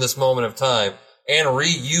freeze her in this moment of time and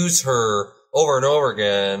reuse her over and over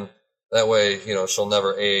again. That way, she'll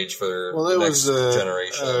never age for Well, the that next was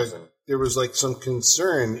generations. there was like some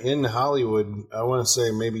concern in Hollywood. I want to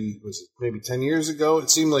say maybe 10 years ago. It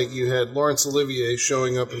seemed like you had Laurence Olivier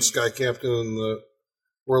showing up in Sky Captain in the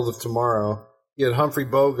World of Tomorrow. You had Humphrey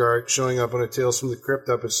Bogart showing up on a Tales from the Crypt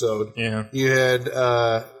episode. Yeah. You had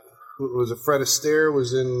was it Fred Astaire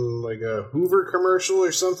was in like a Hoover commercial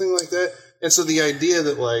or something like that. And so the idea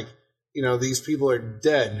that like these people are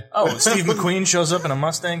dead. Oh, Steve McQueen shows up in a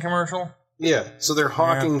Mustang commercial? Yeah, so they're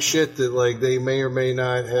hawking shit that like they may or may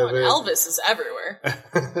not have. And Elvis is everywhere.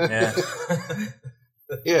 Yeah.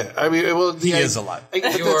 Yeah, I mean, well, He is alive.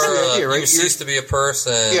 That's You the are idea, right? you cease to be a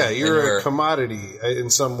person. Yeah, and you're a commodity in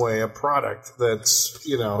some way, a product that's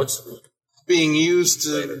being used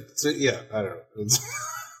to yeah, I don't know.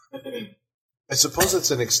 I suppose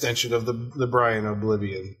it's an extension of the Brian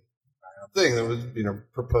Oblivion thing that was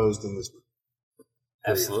proposed in this.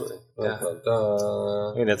 Absolutely. Yeah.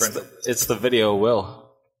 Da-da-da. I mean, it's the video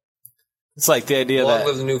will. It's like the idea Long that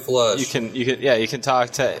live the new flesh. you can talk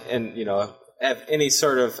to and have any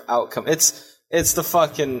sort of outcome. It's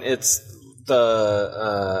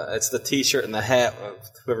the T-shirt and the hat of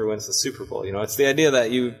whoever wins the Super Bowl. It's the idea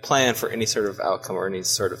that you plan for any sort of outcome or any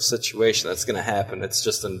sort of situation that's going to happen. It's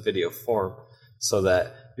just in video form, so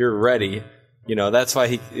that you're ready. That's why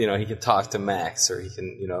he can talk to Max, or he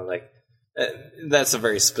can that's a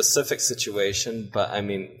very specific situation. But I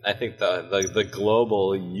mean, I think the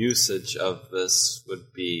global usage of this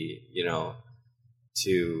would be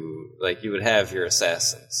to like you would have your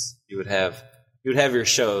assassins, you would have your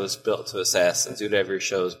shows built to assassins, you'd have your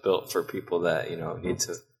shows built for people that need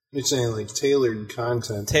to You're saying like tailored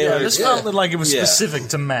content. Yeah, this felt like it was Yeah. specific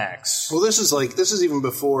to Max. Well, this is even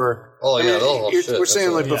before. Oh, yeah, shit, we're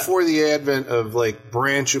saying that's like before the advent of like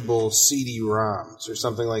branchable CD-ROMs or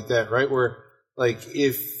something like that, right? Where like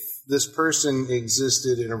if this person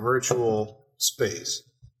existed in a virtual space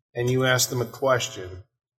and you asked them a question,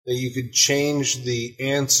 that you could change the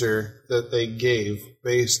answer that they gave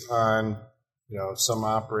based on, you know, some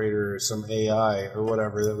operator or some AI or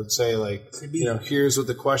whatever that would say like, you know, here's what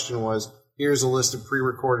the question was. Here's a list of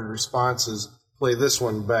pre-recorded responses. Play this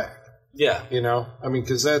one back. Yeah. You know, I mean,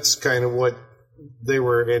 because that's kind of what they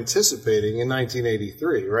were anticipating in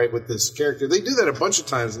 1983, right? With this character, they do that a bunch of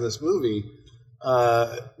times in this movie,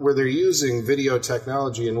 where they're using video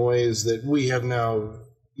technology in ways that we have now.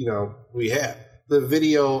 You know, we have the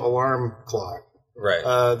video alarm clock. Right.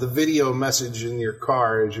 The video message in your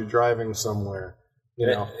car as you're driving somewhere, you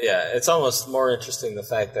know. It's almost more interesting the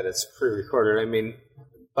fact that it's pre-recorded. I mean,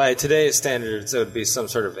 by today's standards, it would be some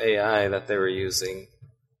sort of AI that they were using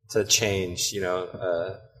to change, you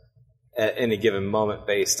know, at any given moment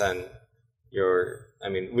based on your. I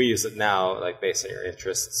mean, we use it now, like based on your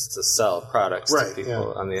interests, to sell products to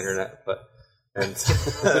people on the internet,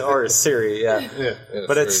 or Siri, yeah.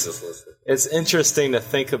 But it's interesting to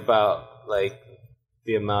think about like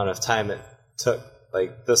the amount of time it took,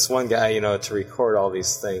 like this one guy, you know, to record all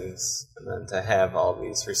these things and then to have all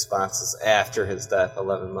these responses after his death,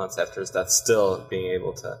 11 months after his death, still being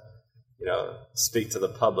able to, you know, speak to the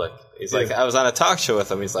public. He's like, I was on a talk show with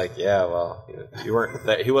him. He's like, yeah, well, you weren't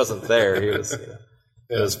there. He wasn't there. He was, you know,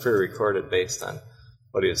 it was pre-recorded based on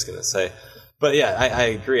what he was going to say. But yeah, I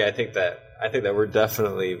agree. I think that we're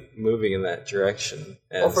definitely moving in that direction.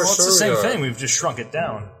 It's the same thing. We've just shrunk it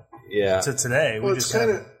down. Yeah. To today, well, we just kind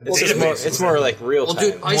of it's more like real time.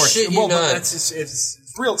 Well, dude, I shit you not.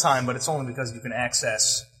 It's real time, but it's only because you can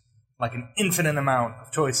access like an infinite amount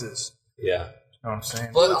of choices. Yeah. You know what I'm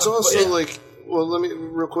saying? But it's also like, well, let me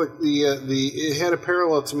real quick. It had a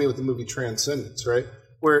parallel to me with the movie Transcendence, right?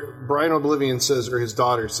 Where Brian Oblivion says, or his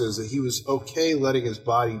daughter says, that he was okay letting his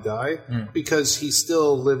body die because he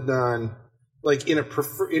still lived on, like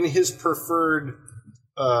in his preferred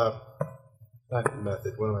not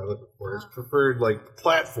method. What am I looking for? His preferred like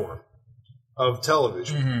platform of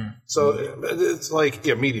television. So it's like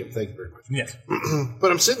medium. Thank you very much. Yes.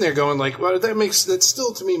 But I'm sitting there going like, well, that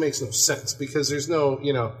still to me makes no sense because there's no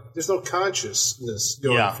consciousness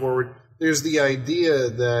going forward. There's the idea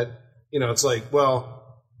that it's like,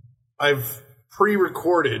 well, I've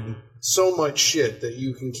pre-recorded so much shit that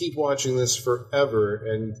you can keep watching this forever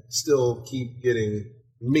and still keep getting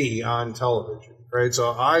me on television, right?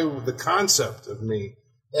 So the concept of me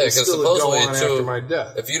is still to go on after my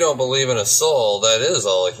death. If you don't believe in a soul, that is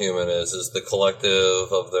all a human is the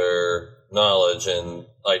collective of their knowledge and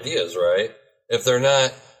ideas, right? If they're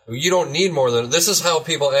not, you don't need more than, this is how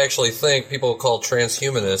people actually think, people called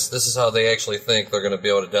transhumanists, this is how they actually think they're going to be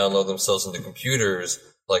able to download themselves into computers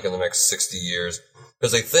like in the next 60 years.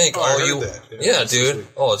 Because they think, yeah, dude.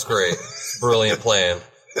 Oh, it's great. It's a brilliant plan.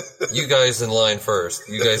 You guys in line first.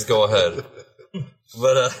 You guys go ahead.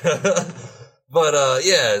 But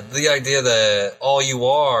the idea that all you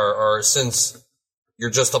are since you're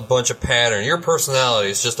just a bunch of patterns, your personality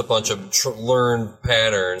is just a bunch of learned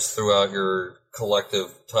patterns throughout your collective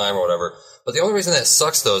time or whatever. But the only reason that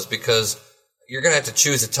sucks, though, is because you're going to have to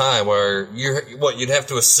choose a time where you'd have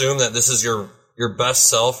to assume that this is your best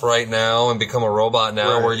self right now and become a robot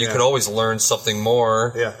now where you could always learn something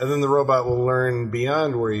more. Yeah, and then the robot will learn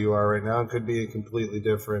beyond where you are right now. It could be a completely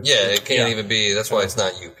different... Yeah, it can't even be... That's why it's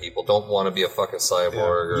not you people. Don't want to be a fucking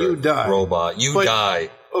cyborg or you die. Robot. You die.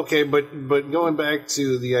 Okay, but going back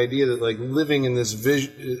to the idea that like living in this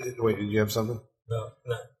vision... Wait, did you have something? No,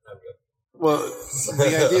 I'm good. Well,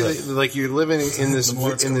 the idea that like you're living in this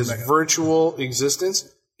virtual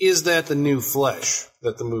existence, is that the new flesh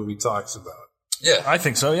that the movie talks about? Yeah. I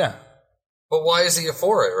think so, yeah. But why is he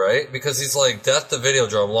for it, right? Because he's like, death to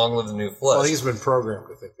Videodrome, long live the new flesh. Well, he's been programmed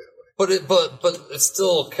to think that way. But it's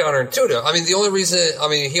still counterintuitive. I mean, the only reason,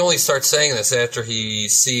 he only starts saying this after he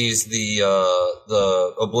sees the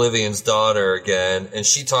Oblivion's daughter again, and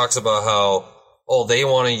she talks about how, they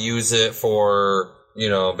want to use it for,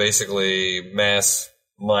 basically mass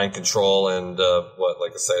mind control and,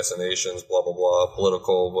 like assassinations, blah, blah, blah,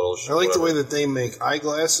 political, I like the way that they make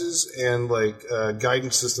eyeglasses and, like,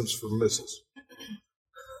 guidance systems for missiles.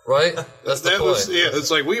 Right? That's the point.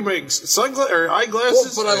 It's like we make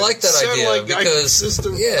eyeglasses. Well, but I like that idea because,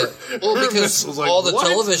 because all the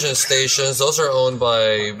television stations, those are owned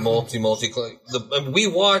by we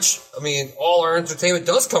watch, all our entertainment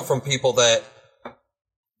does come from people that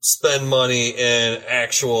spend money in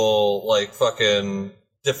actual, like, fucking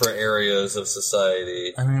different areas of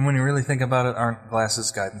society. I mean, when you really think about it, aren't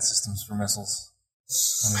glasses guidance systems for missiles?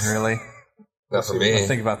 I mean, really? Not for me.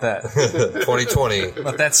 Think about that. 2020.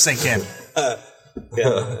 Let that sink in.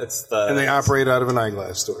 It's the And they operate out of an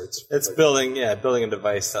eyeglass store. it's building a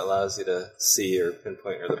device that allows you to see or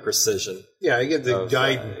pinpoint or the precision. Yeah, I get the Of,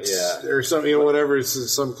 guidance yeah. or something, whatever.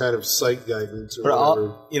 It's some kind of sight guidance or But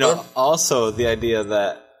whatever. also the idea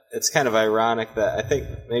that it's kind of ironic that I think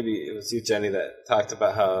maybe it was you, Jenny, that talked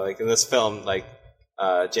about how like in this film, like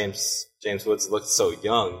James Woods looked so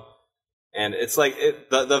young, and it's like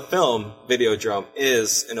the film Videodrome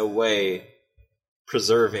is in a way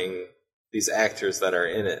preserving these actors that are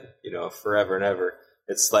in it, forever and ever.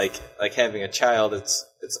 It's like having a child. It's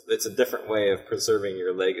a different way of preserving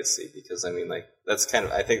your legacy because I mean, like that's kind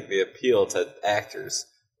of I think the appeal to actors.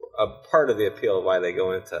 A part of the appeal of why they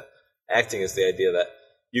go into acting is the idea that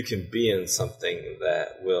you can be in something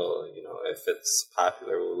that will, if it's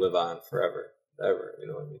popular, will live on forever, ever. You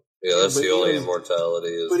know what I mean? Yeah, that's but the only even- immortality.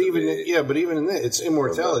 Is But to even be- but even in that, it's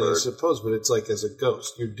immortality, I remembered. suppose. But it's like as a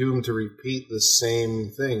ghost, you're doomed to repeat the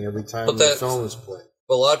same thing every time But the that- film is played.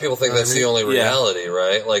 But a lot of people think that's the only Yeah. reality,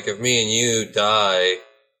 right? Like if me and you die,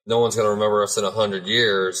 no one's going to remember us in 100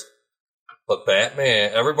 years. But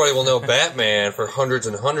Batman, everybody will know Batman for hundreds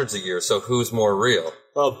and hundreds of years. So who's more real?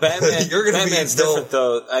 Well, Batman. You're gonna be Batman's no- different,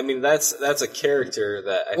 though. I mean, that's a character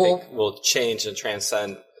that I think will change and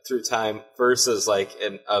transcend through time versus like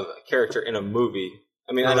a character in a movie.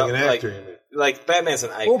 I mean, I Like know, an actor, you mean. like Batman's an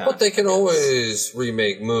icon. Well, but they can always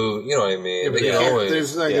remake movies. You know what I mean? Yeah, but they they can can't, always.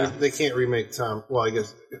 there's not yeah. gonna, they can't remake Tom. Well, I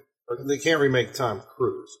guess they can't remake Tom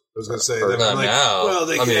Cruise. I was going to say Or that. not Like, now. well,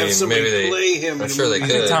 they I can have mean, somebody maybe they- play him. I'm in a sure they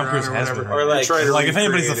movie could. later Tom on Cruise or has whatever. been Or like- Try to Like if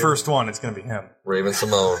anybody's the recreate first one, it's going to be him. Raven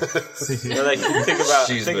Simone. Or like you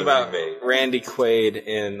She's think been about remade. Randy Quaid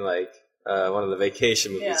in like one of the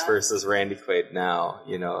vacation movies Yeah. versus Randy Quaid now.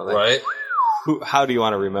 Like, Right? how do you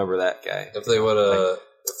want to remember that guy? If they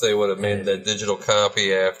would have made that digital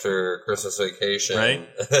copy after Christmas Vacation, Right?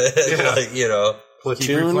 like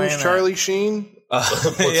Platoon, replaying that. Charlie Sheen.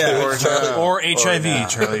 Yeah. Or HIV,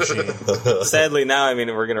 Charlie Sheen. Sadly, now I mean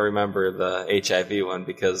we're going to remember the HIV one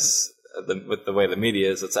because with the way the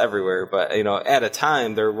media is, it's everywhere. But at a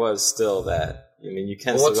time there was still that. I mean, you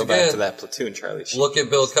can Well, still once go back again, to that Platoon, Charlie Sheen. Look at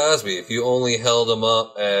Bill Cosby. If you only held him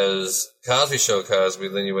up as Cosby Show Cosby,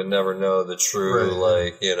 then you would never know the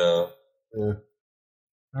true,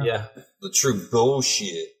 Right. Yeah. the true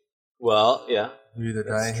bullshit. Well, yeah. You either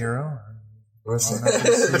die a hero or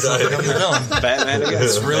Dark, Batman again.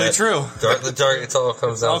 It's really true. the dark. It all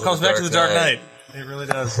comes It down. all comes back to the Dark Knight. It really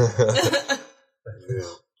does.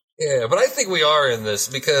 Yeah, but I think we are in this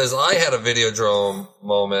because I had a Videodrome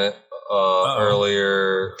moment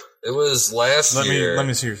earlier. It was last year. Let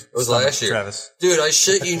me see your It was last year. Travis. Dude, I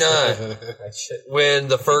shit you not. When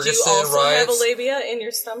the Do Ferguson you also have a riots. labia in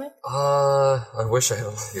your stomach? I wish I had a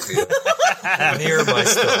labia near my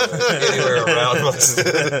stomach, anywhere around my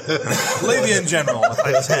stomach. Labia in general, if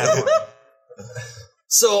I just had one.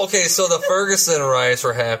 So the Ferguson riots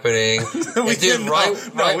were happening. We And dude,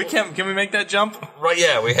 can, we can't. Can we make that jump? Right,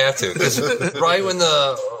 yeah, we have to. 'Cause right when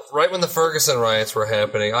the Ferguson riots were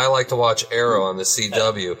happening, I like to watch Arrow on the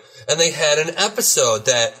CW, and they had an episode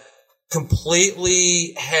that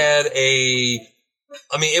completely had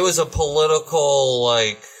it was a political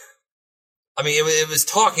it was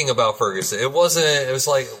talking about Ferguson. It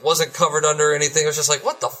wasn't covered under anything. It was just like,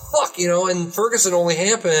 what the fuck, and Ferguson only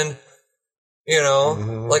happened,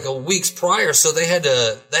 like a weeks prior. So they had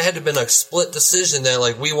to been a split decision that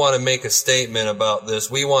like, we want to make a statement about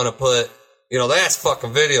this. We want to put, that's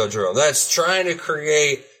fucking Videodrome. That's trying to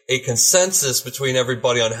create a consensus between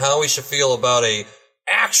everybody on how we should feel about a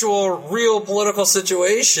actual real political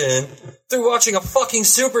situation through watching a fucking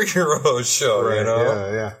superhero show,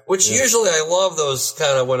 Yeah. Which usually I love those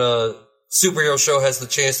kind of when a superhero show has the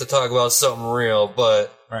chance to talk about something real,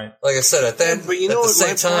 but Right. like I said, at But you know the what same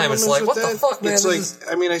my time, problem it's is like, with what that? the fuck, man? It's This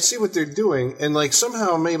like, I see what they're doing, and like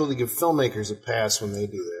somehow I'm able to give filmmakers a pass when they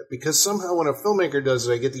do that because somehow when a filmmaker does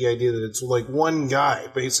it, I get the idea that it's like one guy,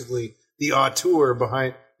 basically the auteur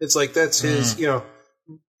behind. It's like that's his,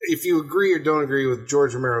 If you agree or don't agree with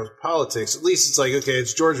George Romero's politics, at least it's like, okay,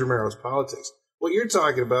 it's George Romero's politics. What you're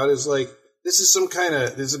talking about is like,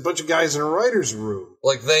 there's a bunch of guys in a writer's room.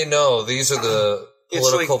 like they know these are the It's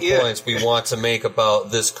political like, yeah. points we want to make about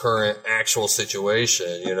this current actual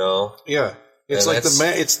situation, Yeah. It's And like that's-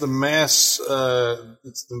 it's the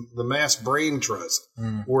mass brain trust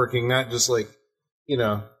working, not just like,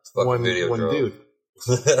 Fucking one Videodrome. dude.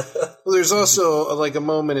 Well, there's also like a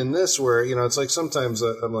moment in this where, you know, it's like sometimes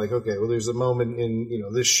I'm like, okay, well, there's a moment in, you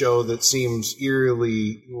know, this show that seems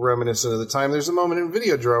eerily reminiscent of the time. There's a moment in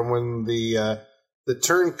Videodrome when the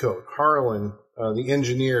turncoat, Harlan, the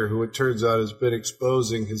engineer who it turns out has been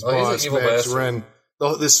exposing his boss, he's an evil Max bastard. Wren,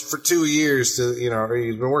 this for 2 years to, you know,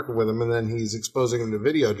 he's been working with him and then he's exposing him to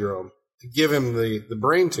Videodrome to give him the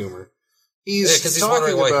brain tumor. Because he's talking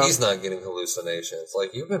wondering why about, he's not getting hallucinations.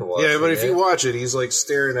 Like, you've been watching. yeah, but if it. you watch it, he's like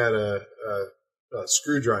staring at a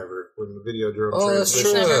screwdriver when the Videodrome Oh, that's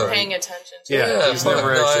transitions. He's true. never paying attention to Yeah, it. Yeah, he's fuck,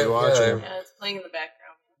 never no, actually I- watching. yeah. Yeah, it's playing in the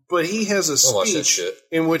background. But he has a I'll watch that speech shit.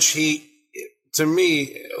 in which he, to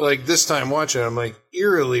me, like this time watching it, I'm like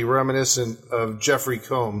eerily reminiscent of Jeffrey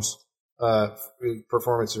Combs'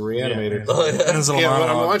 performance in Reanimator. Oh, yeah. And his little Yeah, when I'm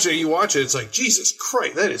monologue. watching it, you watch it, it's like, Jesus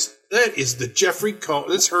Christ, that is the Jeffrey Combs,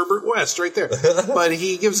 that's Herbert West right there. But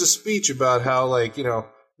he gives a speech about how, like, you know,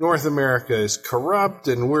 North America is corrupt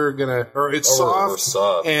and we're we're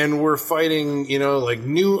soft. and we're fighting, you know, like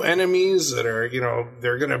new enemies that are, you know,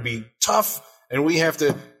 they're gonna be tough and we have to,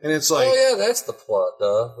 and it's like, Oh, yeah, that's the plot,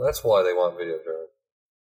 duh. That's why they want Videodrome.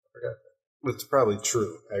 it's probably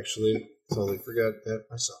true, actually. Totally forgot that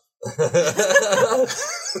myself.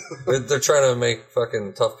 They're trying to make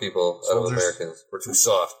fucking tough people out of Soldiers. Americans. We're too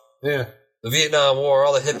soft. Yeah. The Vietnam War,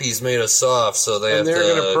 all the hippies made us soft, so they And have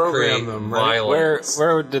they're to gonna program create them, right? violence.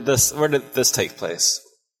 Where did this take place?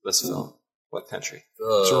 This film? What country?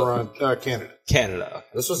 Toronto, Canada. Canada.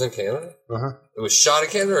 This was in Canada? Uh-huh. It was shot in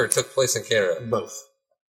Canada or it took place in Canada? Both.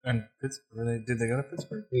 And Pittsburgh, did they go to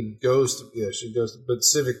Pittsburgh? He goes to, yeah, she goes to, but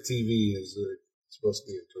Civic TV is supposed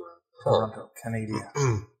to be in Toronto. Toronto, Canada.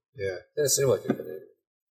 Yeah. Yeah, it seemed like a Canadian.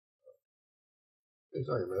 What are you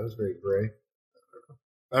talking about? It was very gray.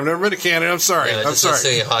 I've never been to Canada. I'm sorry. Yeah, I'm just sorry.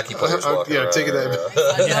 seeing hockey players walking yeah, around. take it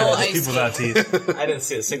that No ice People without cream. teeth. I didn't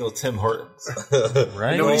see a single Tim Hortons.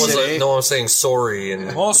 Right? You know what he said? No one's saying sorry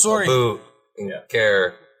and Oh, sorry. boot and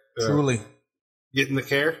care. Truly. Get in the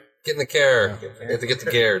care? Get in the care. You have to get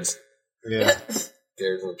the Gards. Yeah. Gards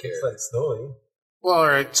and the care. snowing. Well, all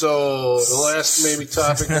right. So the last maybe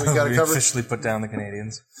topic that we got to We cover, officially put down the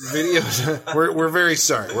Canadians. videos. We're very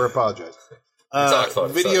sorry. We're apologizing. Talk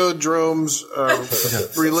about it, Videodrome's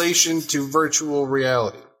relation to virtual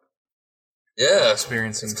reality. Yeah,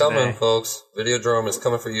 Experiencing it's coming, today. folks. Videodrome is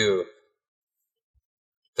coming for you.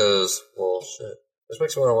 Because, well, shit. This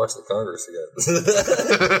makes me want to watch the Congress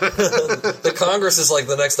again. The Congress is like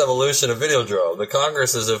the next evolution of Videodrome. The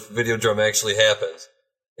Congress is if Videodrome actually happens.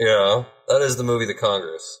 You know? That is the movie The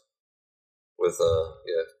Congress. With,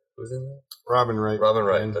 yeah. Who's in that? Robin Wright. Robin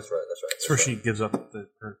Wright. And- That's right. That's where she gives up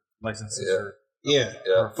her licenses. Yeah. Or Yeah.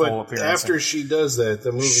 Yeah. full But appearance. after she does that,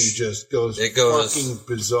 the movie just goes, It goes- fucking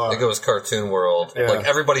bizarre. It goes cartoon world. Yeah. Like,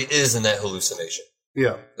 everybody is in that hallucination.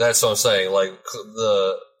 Yeah. That's what I'm saying. Like,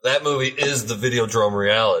 that movie is the Videodrome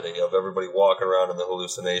reality of everybody walking around in the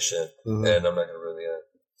hallucination. Mhm. And I'm not going to ruin the end.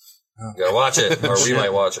 You gotta watch it, or we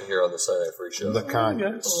might watch it here on the Saturday Freak Show. The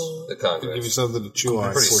Congress. The To give you Congress. something to chew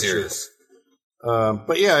on. Pretty for serious. Sure.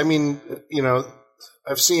 But yeah, I mean, you know,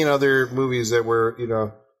 I've seen other movies that were, you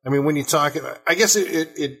know, I mean, when you talk, I guess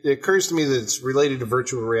it occurs to me that it's related to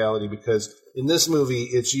virtual reality because in this movie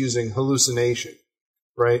it's using hallucination,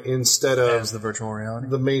 right? Instead of as the virtual reality.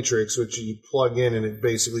 the Matrix, which you plug in and it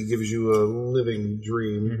basically gives you a living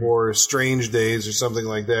dream, or Strange Days or something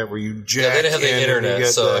like that, where you jack Yeah, they didn't have in the and you internet,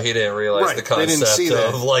 get so the- he didn't realize Right, the they didn't see concept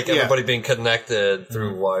that. of like Yeah. everybody being connected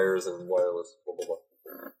through wires and wireless. Blah, blah,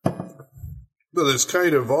 blah. But it's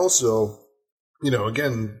kind of also, you know,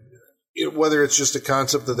 again, whether it's just a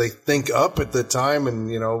concept that they think up at the time and,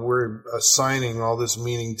 you know, we're assigning all this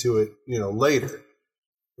meaning to it, you know, later.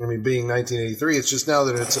 I mean, being 1983, it's just now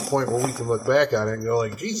that it's a point where we can look back on it and go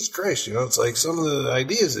like, Jesus Christ, you know, it's like some of the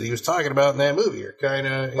ideas that he was talking about in that movie are kind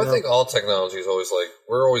of, I think all technology is always like,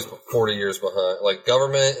 we're always 40 years behind. Like,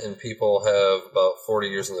 government and people have about 40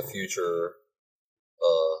 years in the future,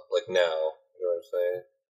 like now. You know what I'm saying?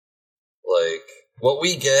 Like, what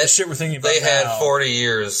we The get, shit we're thinking about they had now. 40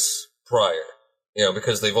 years prior. You know,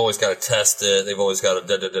 because they've always got to test it. They've always got to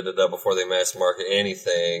da-da-da-da-da before they mass market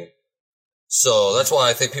anything. So that's why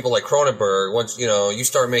I think people like Cronenberg, once, you know, you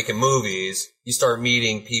start making movies, you start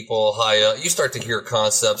meeting people high up, you start to hear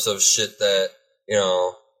concepts of shit that, you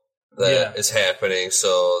know, that is happening.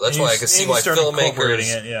 So that's why I can see why filmmakers,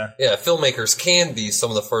 filmmakers can be some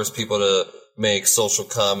of the first people to make social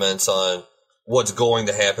comments on what's going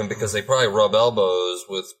to happen because they probably rub elbows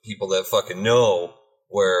with people that fucking know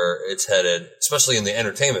where it's headed, especially in the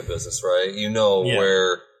entertainment business, right? You know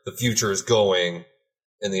where the future is going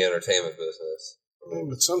in the entertainment business.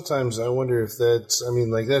 But sometimes I wonder if that's,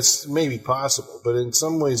 that's maybe possible, but in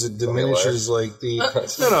some ways it diminishes, like, the...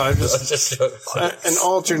 No, I'm just an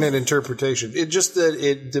alternate interpretation. It just that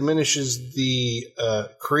it diminishes the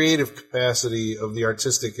creative capacity of the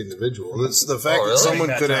artistic individual. It's the fact that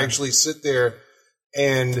someone could actually sit there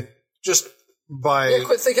and just by...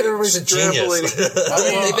 quit thinking everybody's a genius.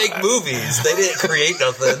 They make movies. They didn't create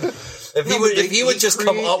nothing. If he would just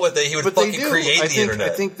come up with it, he would fucking create the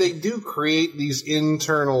internet. I think they do create these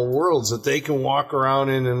internal worlds that they can walk around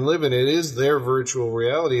in and live in. It is their virtual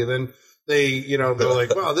reality. And then they, they're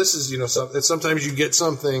like, wow, this is, something. Sometimes you get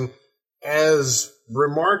something as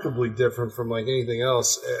remarkably different from like anything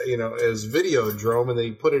else, as Videodrome, and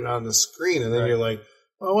they put it on the screen, and then you're like,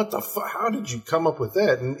 well, what the fuck? How did you come up with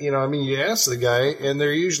that? And, you ask the guy, and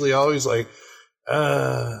they're usually always like,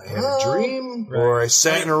 I had a dream, or I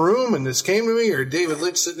sat in a room and this came to me, or David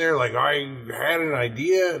Lynch sitting there like, I had an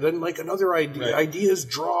idea, then like another idea. Ideas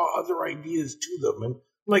draw other ideas to them, and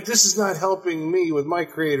like, this is not helping me with my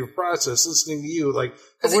creative process. Listening to you, like,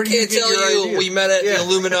 where do you get your ideas? We met at the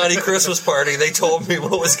Illuminati Christmas party. They told me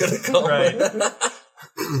what was going to come. Right.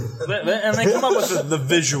 And they come up with the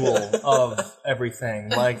visual of everything.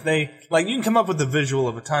 Like you can come up with the visual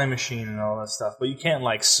of a time machine and all that stuff, but you can't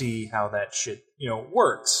like see how that shit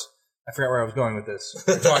works. I forgot where I was going with this.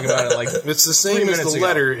 We're talking about it like it's the same as the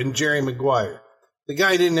letter in Jerry Maguire. The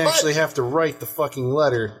guy didn't actually have to write the fucking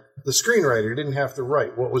letter. The screenwriter didn't have to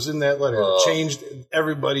write what was in that letter. It changed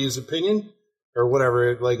everybody's opinion. Or whatever,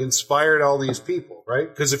 it like inspired all these people, right?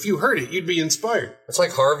 Because if you heard it, you'd be inspired. It's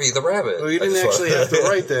like Harvey the Rabbit. Well, you didn't actually have to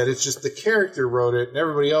write that. It's just the character wrote it, and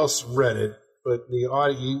everybody else read it, but the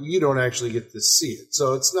audio, you don't actually get to see it.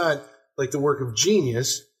 So it's not like the work of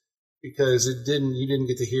genius because you didn't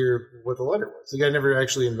get to hear what the letter was. The guy never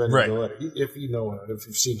actually invented the letter. If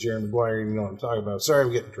you've seen Jerry Maguire, you know what I'm talking about. Sorry,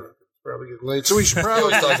 I'm getting drunk. Probably getting late, so we should probably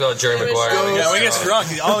talk about Jerry Maguire. Yeah, we get drunk.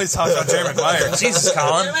 He always talks about Jerry Maguire. Jesus,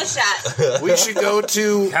 Colin. We should go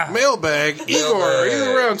to mailbag. Igor, are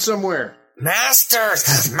you around somewhere? Masters,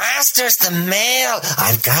 the mail.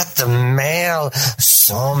 I've got the mail.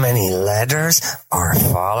 So many letters. Our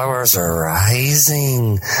followers are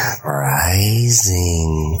rising.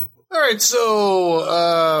 All right,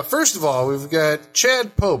 so first of all, we've got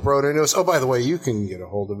Chad Pope wrote into us. Oh, by the way, you can get a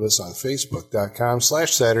hold of us on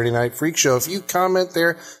Facebook.com/Saturday Night Freak Show. If you comment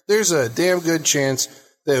there, there's a damn good chance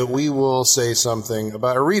that we will say something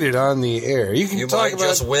about or read it on the air. You might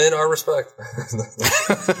just win our respect.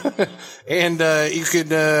 And you could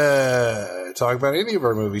talk about any of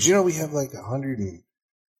our movies. We have like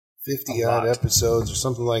 150-odd episodes or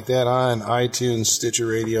something like that on iTunes, Stitcher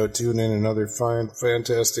Radio, TuneIn, and other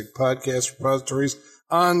fantastic podcast repositories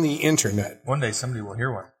on the internet. One day somebody will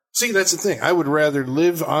hear one. See, that's the thing. I would rather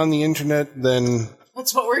live on the internet than...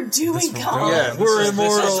 That's what we're doing, Colin. Yeah, we're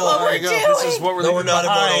immortal. That's what we're doing. This is what we're not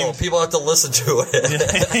immortal. People have to listen to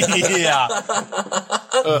it. Yeah.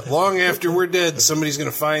 Long after we're dead, somebody's going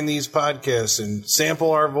to find these podcasts and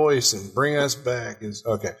sample our voice and bring us back.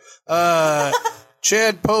 Okay.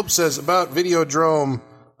 Chad Pope says about Videodrome,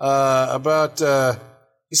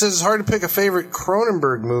 he says it's hard to pick a favorite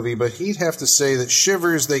Cronenberg movie, but he'd have to say that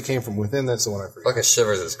Shivers, They Came From Within. That's the one I forgot. Fucking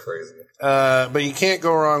Shivers is crazy. But you can't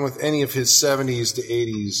go wrong with any of his 70s to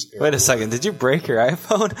 80s. Wait a second. Did you break your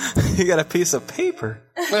iPhone? You got a piece of paper.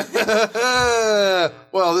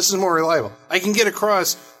 Well, this is more reliable. I can get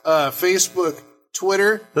across Facebook,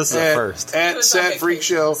 Twitter. This is the first. At Sat Freak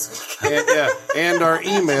Show. And our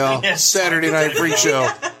email, Saturday Night Freak Show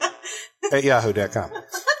at yahoo.com.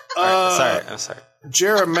 I'm sorry.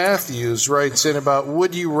 Jara Matthews writes in about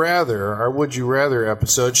Would You Rather, our Would You Rather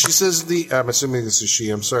episode. She says I'm assuming this is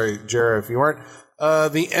she. I'm sorry, Jara, if you aren't.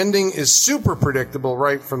 The ending is super predictable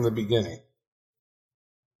right from the beginning.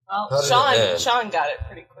 Well, Sean got it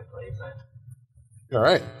pretty quickly, but... All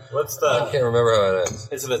right. What's I can't remember how it ends.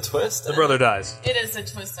 Is it a twist? The brother dies. it is a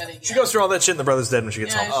twist that he gets. She goes through all that shit and the brother's dead when she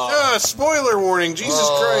gets home. Spoiler warning. Jesus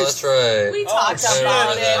Christ. That's right. We talked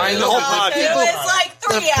about it. I know. It was like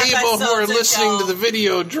 3 The people who are episodes listening ago. to the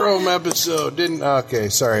Videodrome episode didn't... Okay,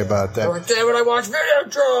 sorry about that. Damn it, I watched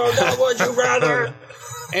Videodrome. That Would You Rather.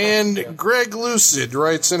 And Greg Lucid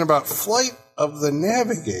writes in about Flight of the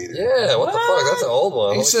Navigator. Yeah, what the fuck? That's an old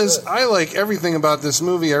one. He says, I like everything about this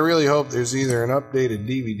movie. I really hope there's either an updated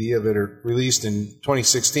DVD of it or released in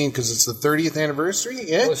 2016 because it's the 30th anniversary.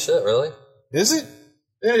 Yeah? Holy shit, really? Is it?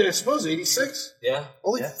 Yeah, I suppose 86. Yeah.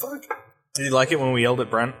 Holy fuck. Did you like it when we yelled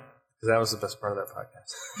at Brent? Because that was the best part of that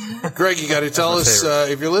podcast. Greg, you got to tell us,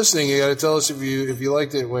 if you're listening, you got to tell us if you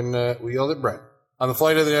liked it when we yelled at Brent on the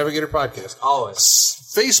Flight of the Navigator podcast. Always.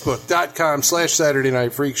 Facebook.com/Saturday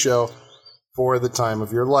Night Freak Show. for the time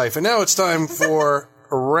of your life. And now it's time for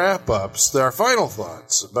wrap-ups. Our final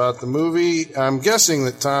thoughts about the movie. I'm guessing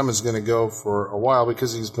that Tom is going to go for a while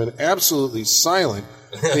because he's been absolutely silent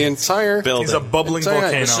the entire Building. He's a bubbling entire-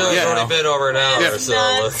 volcano. The show's already been over an hour, Yeah. so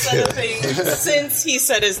Not look. said a thing since he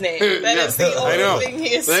said his name. That is the I know. only thing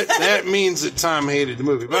he has said. That means that Tom hated the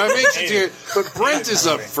movie. But I make it here. But Brent is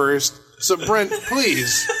up first. So Brent,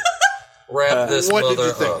 please. Wrap this What did you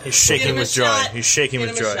mother think? up. He's Give shaking him a with joy. shot. He's shaking Give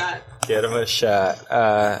with him a joy. shot. Get him a shot.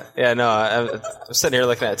 I'm sitting here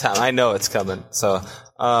looking at Tom. I know it's coming. So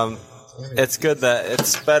it's good that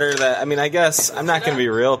it's better that. I mean, I guess I'm not going to be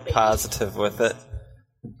real positive with it.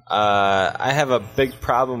 I have a big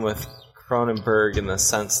problem with Cronenberg in the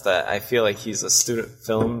sense that I feel like he's a student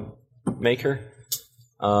filmmaker.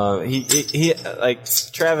 He like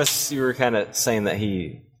Travis, you were kind of saying that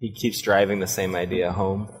he keeps driving the same idea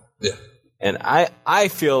home. Yeah. And I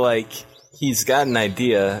feel like he's got an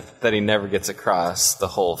idea that he never gets across the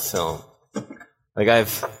whole film. Like, I've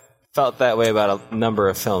felt that way about a number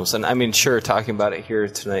of films. And I mean, sure, talking about it here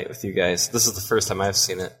tonight with you guys, this is the first time I've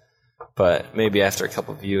seen it. But maybe after a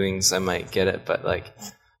couple viewings, I might get it. But, like,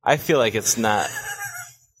 I feel like it's not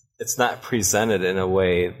presented in a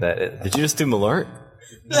way that it... Did you just do Malort?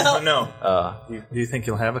 No. Do you think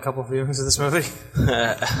you'll have a couple of viewings of this movie?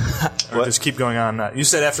 Or just keep going on? You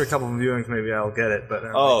said after a couple of viewings, maybe I'll get it. But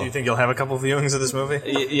do you think you'll have a couple of viewings of this movie?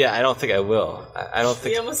 Yeah, I don't think I will. I don't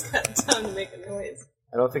think... He almost got Tom to make a noise.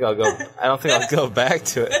 I don't think I'll go back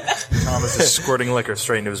to it. Thomas is squirting liquor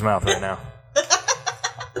straight into his mouth right now.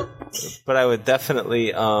 But I would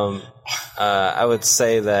definitely, I would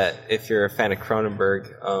say that if you're a fan of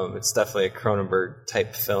Cronenberg, it's definitely a Cronenberg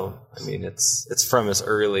type film. I mean, it's from his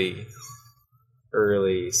early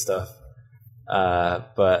stuff.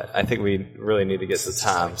 But I think we really need to get to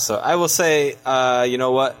Tom. So I will say, you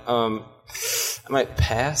know what? I might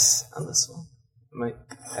pass on this one. I might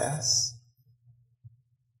pass.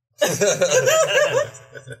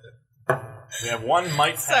 We have one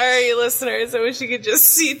might pass. Sorry, listeners. I wish you could just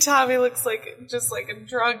see Tommy looks like just like a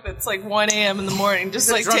drunk that's like 1 a.m. in the morning,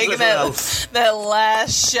 just like drunk taking with that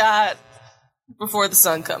last shot before the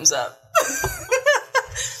sun comes up.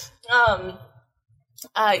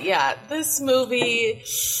 Yeah, this movie.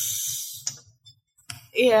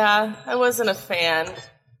 Yeah, I wasn't a fan.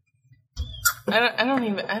 I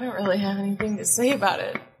don't really have anything to say about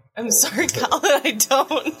it. I'm sorry, Colin, I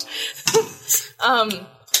don't.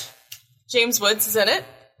 James Woods is in it.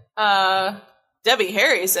 Debbie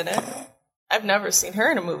Harry's in it. I've never seen her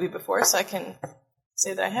in a movie before, so I can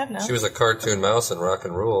say that I have now. She was a cartoon mouse in Rock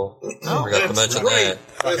and Roll. Oh, Forgot to mention that.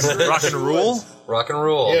 Rock and Roll? Rock and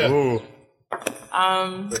Roll. Yeah. Ooh.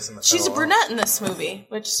 She's a brunette in this movie,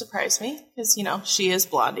 which surprised me, because, you know, she is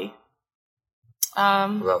Blondie.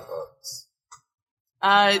 Without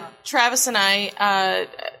thoughts. Travis and I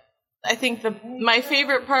think my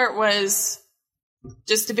favorite part was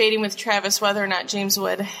just debating with Travis whether or not James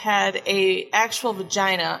Wood had a actual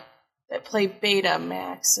vagina that played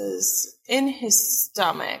Betamaxes in his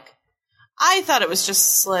stomach. I thought it was just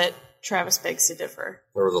a slit. Travis begs to differ.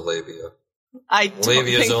 Where were the labia? I don't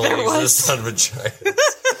Labias think only there was. exist on vaginas.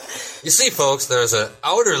 You see, folks, there's an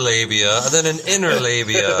outer labia and then an inner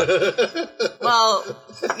labia. Well,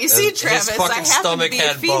 you see, And Travis, his I fucking happen to stomach be a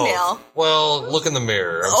had female. both. Well, look in the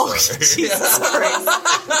mirror. I'm sorry. Jesus Christ.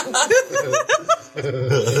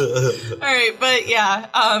 All right, but yeah,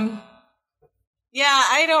 I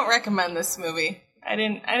don't recommend this movie. I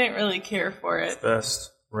didn't really care for it.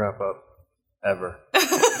 Best wrap up ever.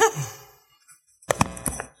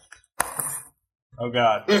 Oh,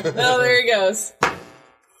 God. Oh, there he goes. All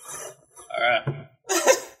right.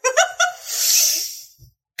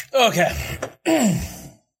 Okay.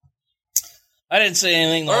 I didn't say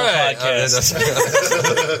anything the whole podcast.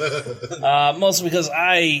 Mostly because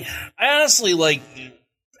I honestly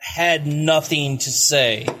had nothing to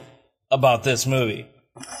say about this movie.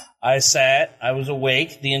 I was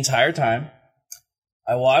awake the entire time.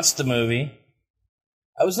 I watched the movie.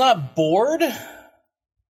 I was not bored.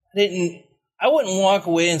 I wouldn't walk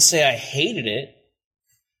away and say I hated it,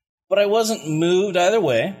 but I wasn't moved either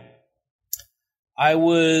way. I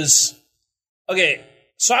was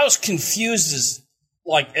confused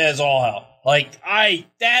as all hell.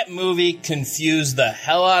 That movie confused the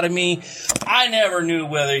hell out of me. I never knew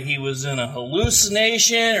whether he was in a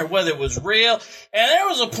hallucination or whether it was real. And there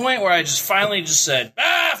was a point where I just finally just said,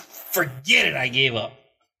 forget it, I gave up.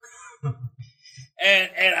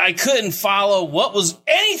 And I couldn't follow what was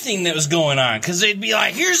anything that was going on, because they'd be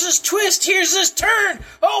like, here's this twist, here's this turn.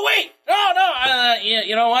 Oh, wait, no.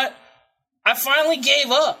 You know what? I finally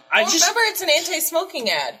gave up. Remember, it's an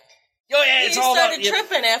anti-smoking ad. Oh yeah, it's all about. He started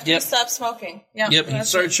tripping after he stopped smoking. Yeah. Yep, he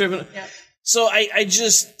started tripping. Yeah. So I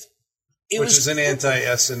just. Which is an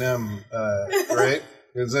anti-S&M, right?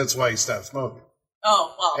 Because that's why you stopped smoking.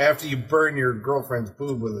 Oh, well. After you burn your girlfriend's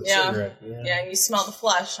boob with a cigarette. Yeah, and you smell the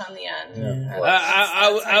flesh on the end. Yeah.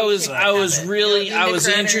 I was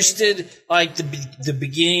interested, like the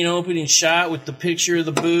beginning opening shot with the picture of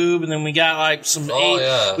the boob, and then we got like some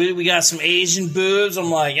we got some Asian boobs. I'm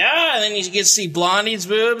like, and then you get to see Blondie's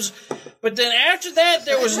boobs. But then after that,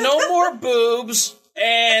 there was no more boobs,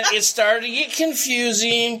 and it started to get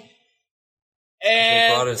confusing.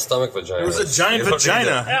 And they brought in stomach vagina. It was a giant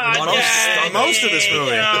vagina. Most of this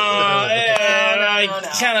movie.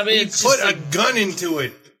 He put a gun into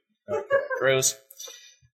it. Gross.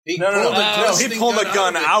 He pulled the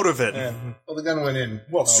gun out of it. Yeah. Well, the gun went in.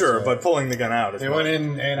 Well, sure, but pulling the gun out. It went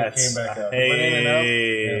in and it came back out. It went in and out.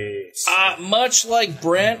 Yeah. Much like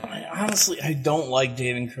Brent, I don't like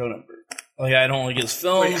David Cronenberg. Like, I don't like his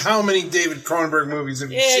films. Wait, how many David Cronenberg movies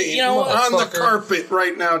have you seen? You know what? On the carpet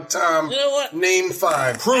right now, Tom. You know what? Name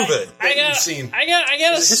 5. Prove it. You've seen. I got a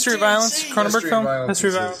History of Violence, Cronenberg film? History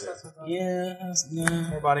of Violence?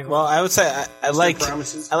 Yeah. Well, I would say I like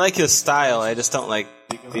his style. I just don't like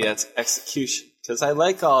the execution. Because I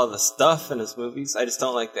like all the stuff in his movies. I just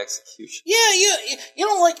don't like the execution. Yeah, you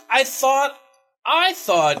know, like, I thought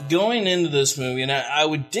going into this movie, and I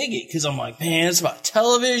would dig it, because I'm like, man, it's about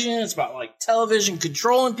television, it's about, like, television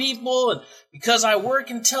controlling people, and because I work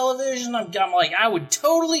in television, I'm like, I would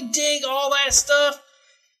totally dig all that stuff,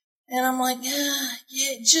 and I'm like,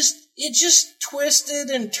 it just twisted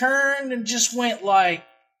and turned and just went, like,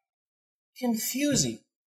 confusing,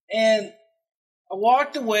 and I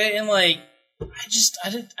walked away, and, like, I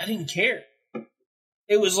didn't care.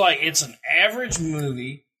 It was like, it's an average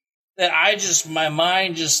movie that my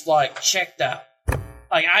mind just, like, checked out.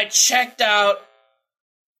 Like, I checked out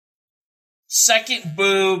second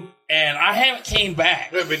boob, and I haven't came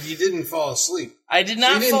back. Yeah, but you didn't fall asleep. I did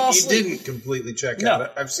not fall asleep. You didn't completely check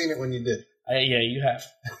out. I've seen it when you did. Yeah, you have.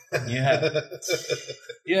 You have.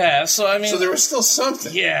 You have. So, I mean... So there was still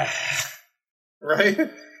something. Yeah. Right?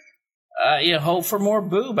 Hope for more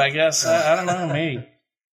boob, I guess. I don't know, maybe.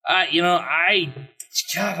 I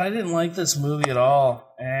didn't like this movie at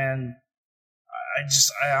all, and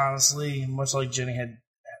I honestly, much like Jenny I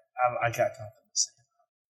got nothing to say about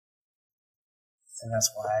it. And that's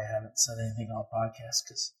why I haven't said anything on the podcast,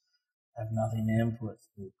 because I have nothing to input.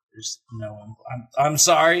 There's no input. I'm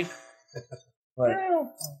sorry, but...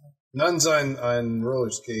 Nuns on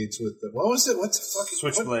roller skates with the... What was it? What's the fucking...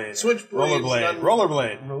 Switchblade. Rollerblade.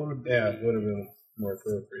 Rollerblade. Yeah, it would have been more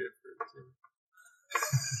appropriate for it, too.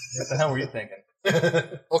 What the hell were you thinking?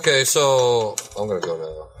 Okay, so I'm gonna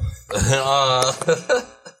go now.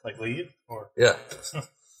 Like leave? Or yeah.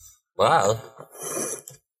 Wow.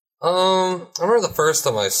 I remember the first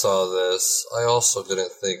time I saw this, I also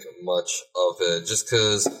didn't think much of it, just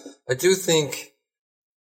because I do think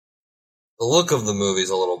the look of the movie is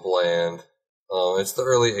a little bland. It's the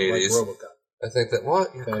early 80s. Like RoboCop. I think that,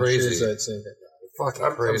 what? You're crazy. You're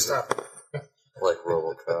fucking crazy. Like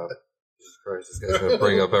RoboCop. Jesus Christ, this guy's going to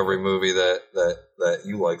bring up every movie that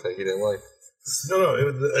you like that he didn't like. No,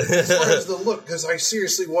 as far as the look, because I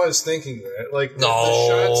seriously was thinking that. Like, the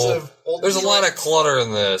shots of old there's a lot of clutter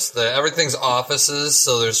in this. Everything's offices,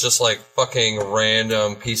 so there's just like fucking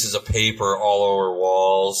random pieces of paper all over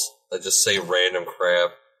walls that just say random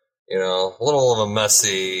crap. You know, a little of a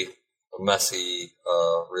messy,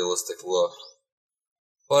 realistic look.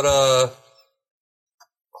 But, I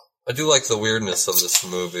do like the weirdness of this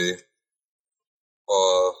movie.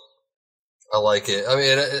 I like it. I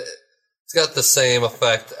mean, it's got the same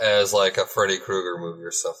effect as like a Freddy Krueger movie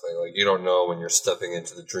or something. Like, you don't know when you're stepping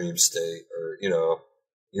into the dream state, or, you know,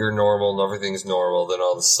 you're normal and everything's normal, then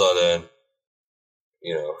all of a sudden,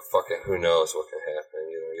 you know, fucking who knows what can happen.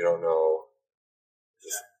 You know, you don't know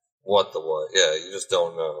just what. Yeah, you just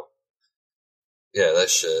don't know. Yeah, that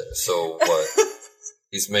shit. So what?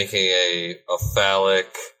 He's making a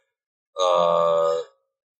phallic,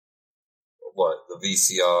 what? The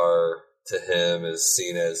VCR to him is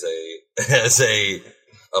seen as a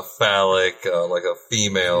phallic, like a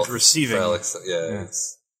female. He's receiving. Phallic, yeah.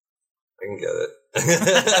 I can get it.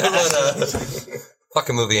 But,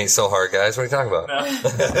 fucking movie ain't so hard, guys. What are you talking about? No,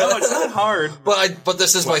 it's not hard. But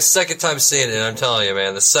this is my second time seeing it, and I'm telling you,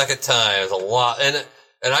 man, the second time is a lot. And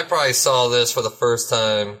I probably saw this for the first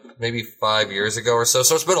time maybe 5 years ago or so.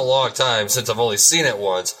 So it's been a long time since I've only seen it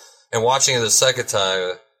once. And watching it the second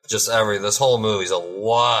time, this whole movie's a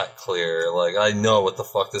lot clearer. Like, I know what the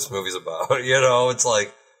fuck this movie's about. You know, it's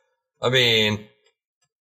like, I mean,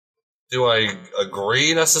 do I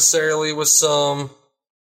agree necessarily with some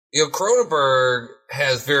Cronenberg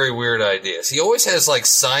has very weird ideas. He always has, like,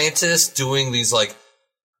 scientists doing these, like,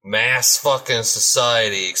 mass fucking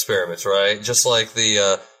society experiments, right? Just like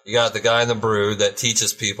you got the guy in The Brood that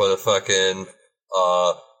teaches people to fucking,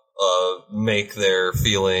 make their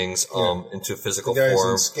feelings, into physical the guys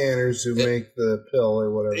form. in scanners who make the pill or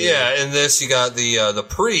whatever. Yeah, in this you got the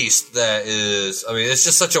priest that is, I mean, it's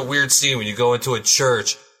just such a weird scene when you go into a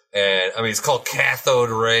church and, I mean, it's called Cathode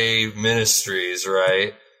Ray Ministries,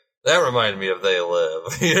 right? That reminded me of They Live.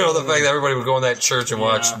 The fact that everybody would go in that church and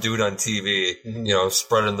watch dude on TV,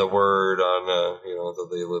 spreading the word on, the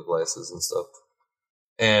They Live glasses and stuff.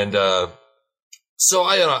 And, so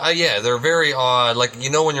they're very odd. Like,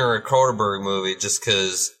 when you're in a Cronenberg movie, just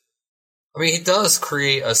cause, I mean, he does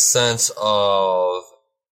create a sense of,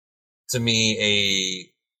 to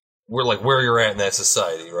me, where you're at in that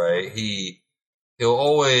society, right? He'll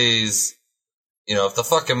always, if the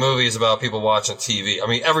fucking movie is about people watching TV, I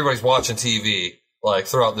mean, everybody's watching TV, like,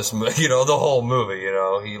 throughout this, the whole movie,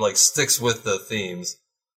 he, like, sticks with the themes.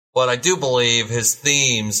 But I do believe his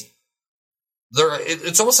themes,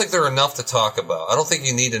 it's almost like they're enough to talk about. I don't think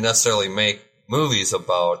you need to necessarily make movies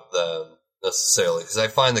about them, necessarily, because I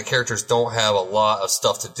find the characters don't have a lot of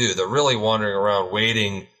stuff to do. They're really wandering around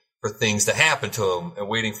waiting for things to happen to them and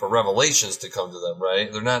waiting for revelations to come to them,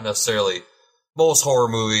 right? They're not necessarily... Most horror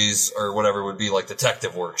movies or whatever would be like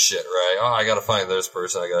detective work shit, right? Oh, I gotta find this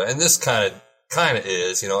person. And this kind of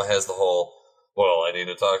is, it has the whole, well, I need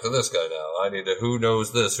to talk to this guy now. I need to, who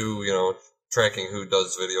knows this, who, tracking who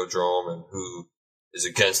does Videodrome and who is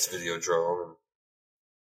against Videodrome.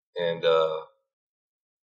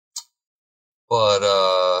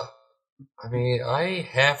 I mean, I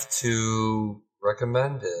have to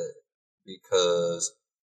recommend it because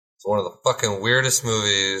it's one of the fucking weirdest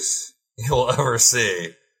movies you'll ever see.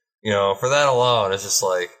 For that alone, it's just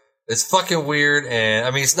like, it's fucking weird. And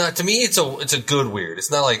I mean, it's not, to me, it's a good weird.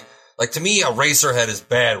 It's not like to me, Eraserhead is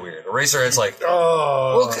bad weird. Eraserhead's like,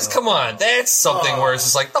 well, cause come on, that's something where it's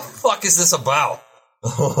just like, the fuck is this about?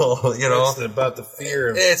 It's about the fear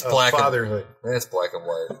of fatherhood. It's black and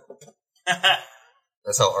white.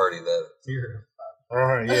 That's how arty that is. All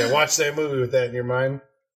right, yeah, watch that movie with that in your mind.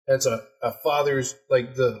 That's a father's,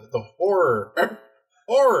 like, the horror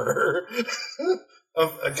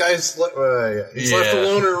of a guy's he's left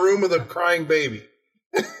alone in a room with a crying baby.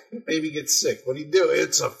 Baby gets sick. What do you do?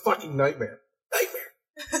 It's a fucking nightmare.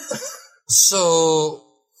 So,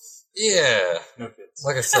 yeah. No kids.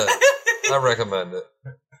 Like I said, I recommend it.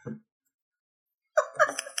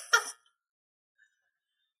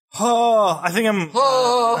 I think I'm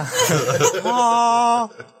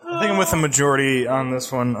with the majority on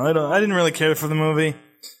this one. I didn't really care for the movie.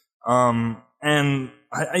 And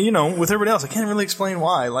I with everybody else, I can't really explain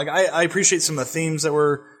why. Like, I appreciate some of the themes that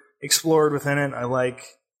were explored within it. I like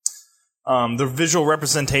the visual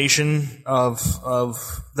representation of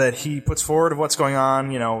that he puts forward of what's going on.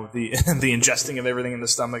 The the ingesting of everything in the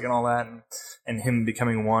stomach and all that, and him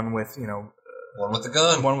becoming one with one with the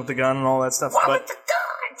gun, and all that stuff. One with the gun.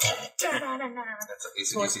 That's an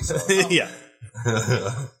AC/DC song. Yeah.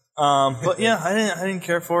 But yeah, I didn't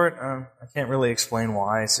care for it. I can't really explain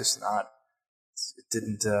why. It's just not.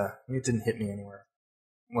 It didn't hit me anywhere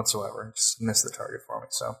whatsoever. It just missed the target for me.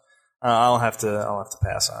 So I'll have to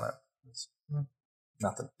pass on it. It's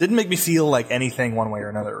nothing. Didn't make me feel like anything one way or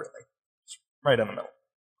another. Really, it's right in the middle.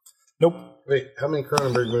 Nope. Wait, how many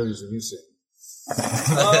Cronenberg movies have you seen?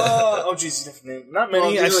 Oh, geez, not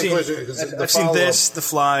many. Well, I've seen this, The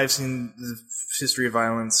Fly. I've seen The History of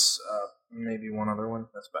Violence. Maybe one other one.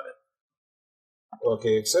 That's about it.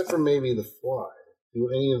 Okay, except for maybe The Fly. Do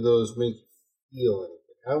any of those make you feel anything?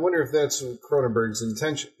 I wonder if that's Cronenberg's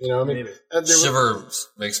intention. Shiver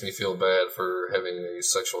makes me feel bad for having a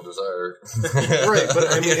sexual desire. Right,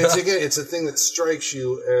 but I mean, it's a thing that strikes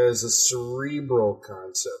you as a cerebral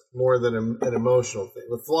concept more than an emotional thing.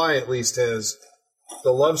 The Fly at least has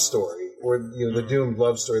the love story, or the doomed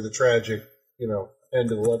love story, the tragic,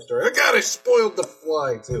 end of the love story. God, I spoiled The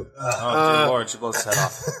Fly too. Oh, dear Lord, she blows his head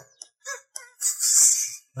off.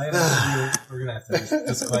 We're gonna have to do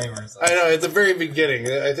disclaimers. I know, at the very beginning.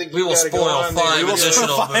 I think we will spoil 5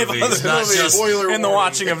 additional movies, not just in the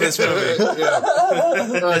watching of this movie. Yeah.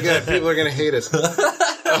 Oh god, people are gonna hate us.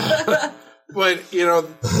 But can you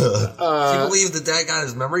believe that got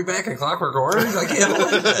his memory back in Clockwork Orange? I can't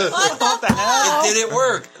believe that. What the hell? It didn't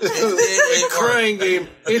work. It crying game.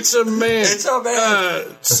 It's a man. It's a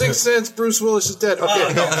man. Sixth Sense. Bruce Willis is dead.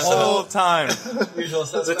 Okay, the whole time.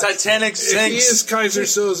 The Titanic sinks. He is Kaiser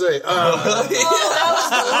Soze. That was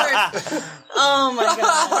the worst. Oh my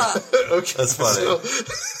god. Okay, That's funny.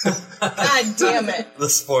 God damn it. The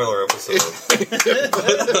spoiler episode.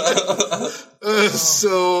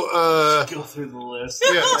 Go through the list.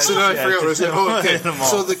 Yeah, so now I forgot what I was saying. Oh, okay.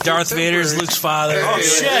 So the Darth Vader's Luke's father. Oh,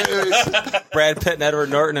 shit. Brad Pitt and Edward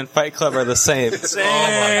Norton in Fight Club are the same.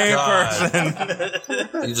 Same God. person.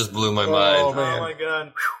 You just blew my mind. Oh, man. Oh my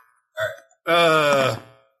god.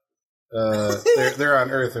 They're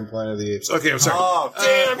on Earth and Planet of the Apes. Okay, I'm sorry. Oh,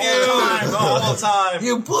 damn you! All time.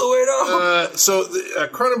 You blew it up. So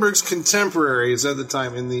Cronenberg's contemporaries at the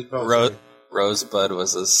time in the Rosebud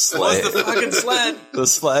was a sled. The fucking sled. The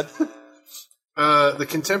sled. the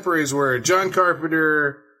contemporaries were John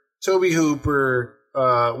Carpenter, Tobe Hooper,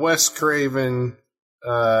 Wes Craven.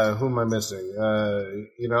 Who am I missing?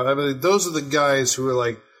 I mean, those are the guys who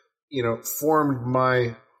were formed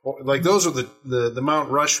my those are the Mount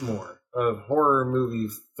Rushmore of horror movie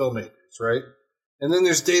filmmakers, right? And then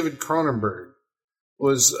there's David Cronenberg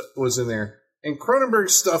was in there. And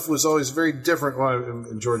Cronenberg's stuff was always very different. Well,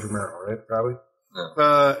 and George Romero, right? Probably.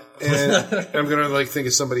 Yeah. And I'm gonna think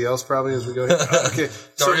of somebody else probably as we go. Okay.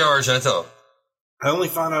 Dario Argento. I only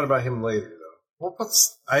found out about him later, though. Well,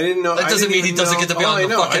 I didn't know. that doesn't mean he doesn't get to be on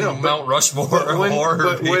the fucking Mount Rushmore of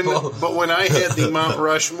horror people. But when I had the Mount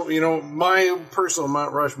Rushmore, my personal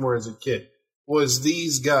Mount Rushmore as a kid was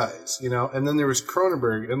these guys, and then there was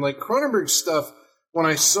Cronenberg. And Cronenberg's stuff, when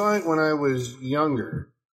I saw it when I was younger,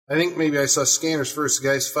 I think maybe I saw Scanners first, the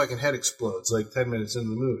guy's fucking head explodes 10 minutes into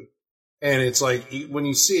the movie. And it's when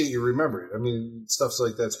you see it, you remember it. I mean, stuff's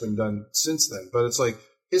like that's been done since then. But it's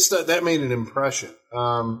his stuff, that made an impression.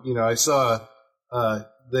 I saw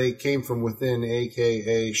They Came From Within,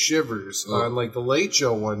 a.k.a. Shivers, on the Late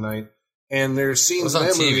Show one night. And there's scenes in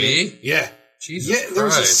that TV? movie. Yeah. Jesus Yeah, there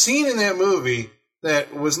was a scene in that movie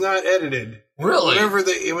that was not edited. Really?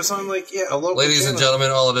 It was on a local Ladies channel. and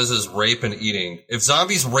gentlemen, all it is rape and eating. If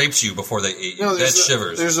zombies raped you before they ate you, that's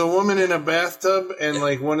Shivers. There's a woman in a bathtub, and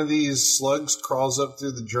one of these slugs crawls up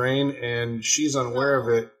through the drain, and she's unaware of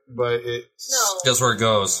it, but it. No. Guess where it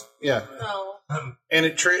goes? Yeah. No. And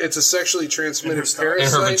it's a sexually transmitted parasite. In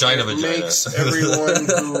her vagina. It makes everyone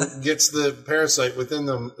who gets the parasite within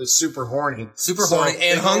them is super horny. Horny and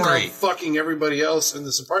they go hungry. around fucking everybody else in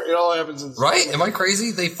this apartment. It all happens in this Right? apartment. Am I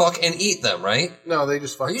crazy? They fuck and eat them, right? No, they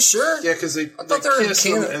just fuck. Are you sure? Yeah, because they thought they were kiss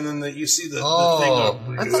them, cannibals. and then you see the thing. Oh,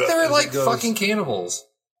 go, I thought they were as like it goes. fucking cannibals.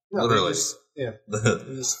 No, Literally. They're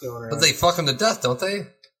just going around. But they fuck them to death, don't they?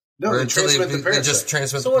 No, Or they transmit the they parasite. just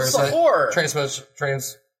transmit So the what's the parasite. horror?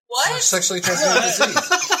 What? Sexually transmitted disease.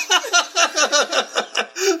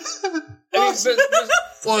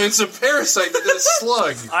 Well, it's a parasite that is a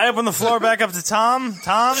slug. I open the floor back up to Tom.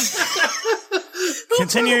 Tom,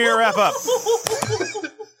 continue your wrap up.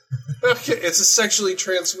 Okay, it's a sexually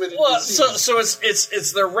transmitted Well, disease. so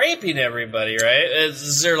it's they're raping everybody, right?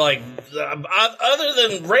 Is there other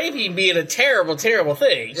than raping being a terrible, terrible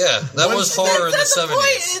thing? Yeah, that was horror in the That's the point.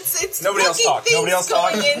 70s. It's Nobody else fucking talk. things Nobody else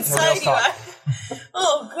talk. going Nobody inside else you. talk.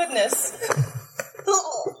 Oh, goodness.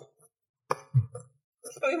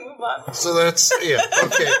 Can we move on? So that's okay.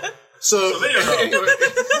 So anyway,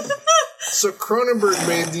 so Cronenberg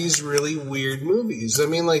made these really weird movies. I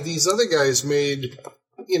mean, these other guys made,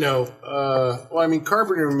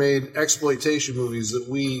 Carpenter made exploitation movies that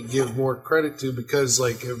we give more credit to because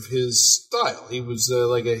of his style. He was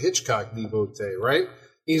a Hitchcock devotee, right?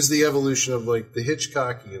 He's the evolution of the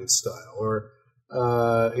Hitchcockian style, or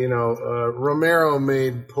Romero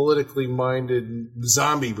made politically minded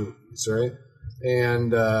zombie movies, right?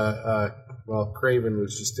 And Craven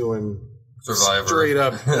was just doing Survivor. straight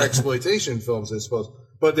up exploitation films, I suppose.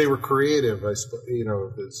 But they were creative, I suppose,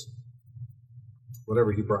 of his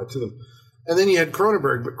whatever he brought to them. And then you had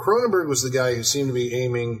Cronenberg, but Cronenberg was the guy who seemed to be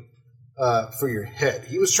aiming for your head.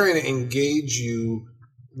 He was trying to engage you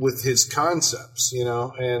with his concepts,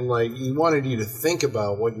 and he wanted you to think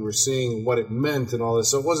about what you were seeing and what it meant and all this.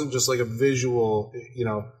 So it wasn't just a visual,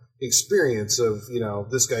 experience of,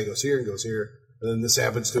 this guy goes here and goes here, and then this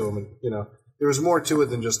happens to him, and, there was more to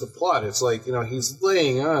it than just the plot. It's he's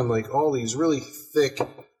laying on all these really thick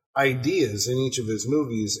ideas in each of his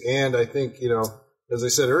movies, and I think, as I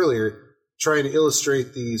said earlier, trying to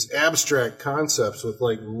illustrate these abstract concepts with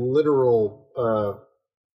literal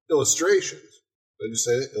illustrations. Did you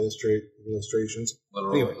say that? Illustrations?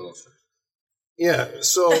 Anyway. Yeah,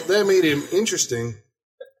 so that made him interesting.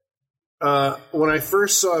 When I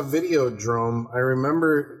first saw Videodrome, I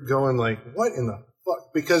remember going what in the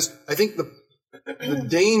fuck? Because I think the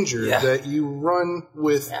danger that you run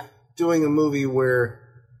with doing a movie where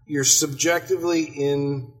you're subjectively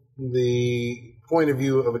in the point of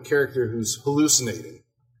view of a character who's hallucinating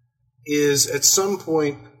is at some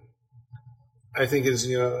point I think is,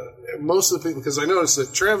 most of the people, because I noticed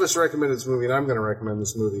that Travis recommended this movie and I'm going to recommend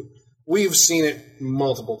this movie. We've seen it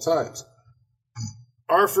multiple times.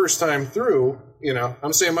 Our first time through,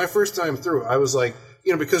 I'm saying my first time through, I was like,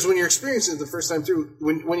 because when you're experiencing it the first time through,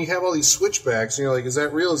 when you have all these switchbacks, and you're like, is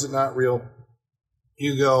that real? Is it not real?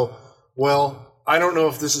 You go, well, I don't know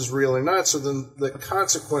if this is real or not, so then the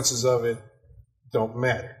consequences of it don't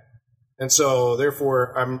matter. And so,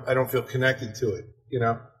 therefore, I don't feel connected to it,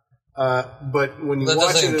 But when you that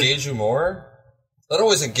watch doesn't it, engage you more? That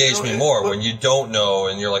always engaged me more when you don't know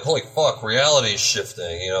and you're like, holy fuck, reality's shifting,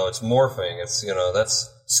 it's morphing, it's, that's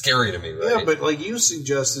scary to me, right? Yeah, but like you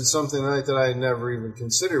suggested, something like that I had never even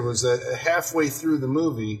considered was that halfway through the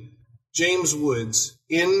movie, James Woods,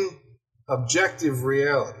 in objective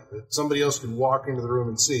reality, that somebody else could walk into the room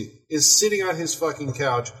and see, is sitting on his fucking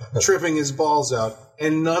couch, tripping his balls out,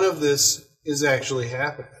 and none of this is actually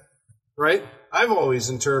happening. Right? I've always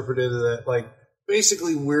interpreted that, like,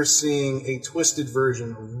 basically we're seeing a twisted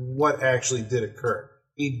version of what actually did occur.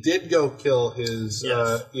 He did go kill his,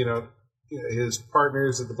 his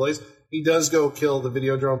partners at the place. He does go kill the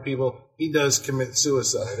Videodrome people. He does commit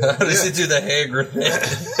suicide. How does he do the hand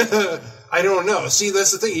grenade? I don't know. See,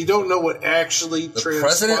 that's the thing. You don't know what actually transpires.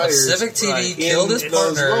 President of Civic TV killed his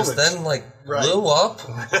partners, then blew up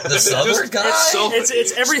the Southern guy.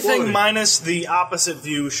 It's everything minus the opposite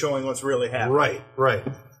view showing what's really happening. Right.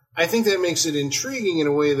 I think that makes it intriguing in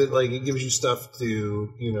a way that, like, it gives you stuff to,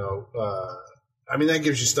 that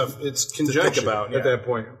gives you stuff. It's conjecture about at that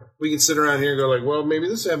point. We can sit around here and go like, well, maybe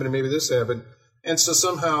this happened and maybe this happened. And so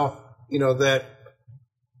somehow, that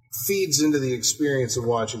feeds into the experience of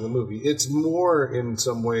watching the movie. It's more in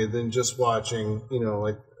some way than just watching,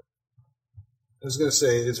 I was going to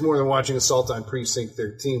say, it's more than watching Assault on Precinct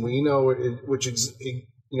 13, when you know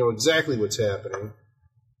exactly what's happening.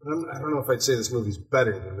 I don't know if I'd say this movie's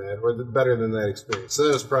better than that, or better than that experience. So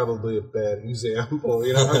that was probably a bad example. I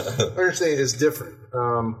understand it's different.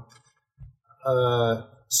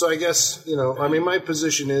 So I guess, my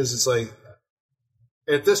position is, it's like,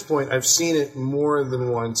 at this point, I've seen it more than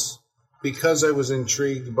once because I was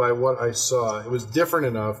intrigued by what I saw. It was different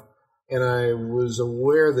enough, and I was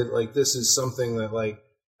aware that, like, this is something that, like,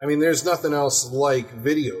 there's nothing else like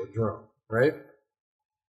Videodrome, right?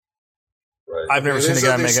 Right. I've never seen a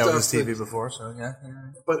guy make out with his TV before, so yeah.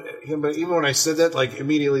 But even when I said that, like,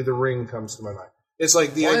 immediately The Ring comes to my mind. It's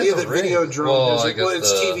like the idea that Videodrome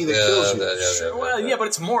it's TV that kills you. Well, but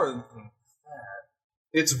it's more.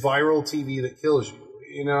 It's viral TV that kills you.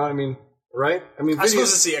 Right? I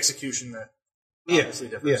suppose it's the execution that obviously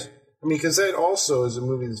differs. Yeah. Because that also is a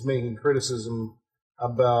movie that's making criticism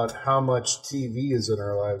about how much TV is in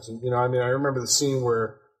our lives. And, I remember the scene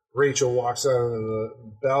where Rachel walks out onto the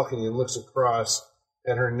balcony and looks across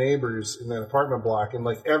at her neighbors in that apartment block, and,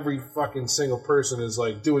 like, every fucking single person is,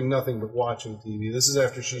 like, doing nothing but watching TV. This is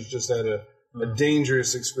after she's just had a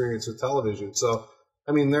dangerous experience with television. So,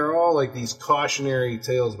 they're all, like, these cautionary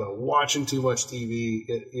tales about watching too much TV.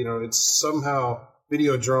 It's somehow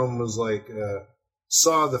Videodrome was like,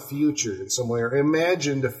 saw the future in some way, or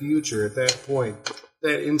imagined a future at that point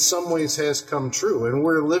that in some ways has come true. And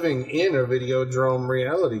we're living in a Videodrome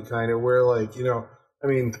reality, kind of, where, like,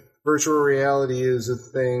 virtual reality is a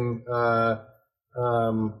thing, I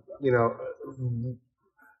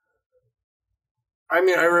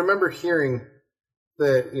remember hearing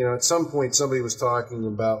that, at some point somebody was talking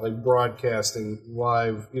about, like, broadcasting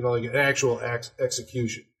live, like an actual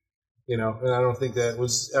execution, and I don't think that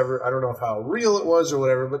was ever, I don't know how real it was or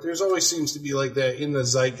whatever, but there's always seems to be like that in the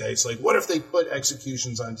zeitgeist. Like, what if they put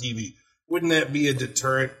executions on TV? Wouldn't that be a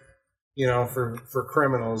deterrent, for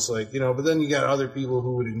criminals? Like, but then you got other people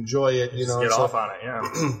who would enjoy it, Just get off on it, yeah.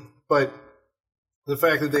 But the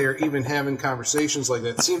fact that they are even having conversations like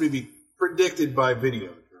that seem to be predicted by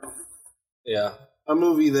Videodrome. Yeah. A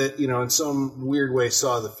movie that, in some weird way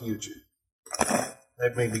saw the future.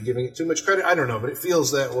 That may be giving it too much credit. I don't know, but it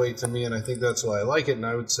feels that way to me, and I think that's why I like it. And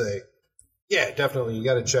I would say, yeah, definitely, you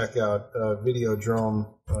got to check out Videodrome,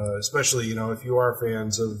 especially, if you are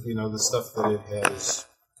fans of, the stuff that it has,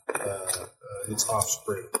 its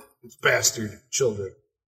offspring, its bastard children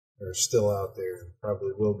are still out there and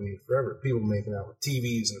probably will be forever. People making out with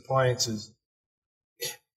TVs and appliances.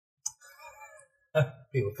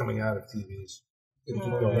 People coming out of TVs.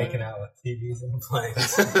 Making out with TVs and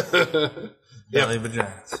appliances. Belly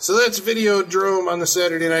vaginas. So that's Videodrome on the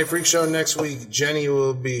Saturday Night Freak Show. Next week, Jenny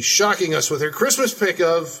will be shocking us with her Christmas pick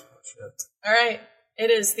of... All right.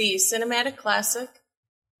 It is the cinematic classic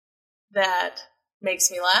that makes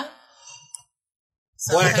me laugh.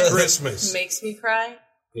 Black Sometimes Christmas. Makes me cry.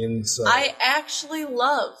 Inside. I actually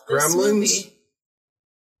love this Gremlins? movie.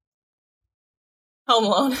 Home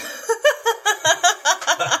Alone.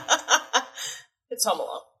 It's Home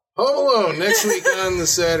Alone. Home Alone next week on the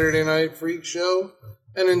Saturday Night Freak Show.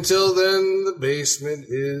 And until then, the basement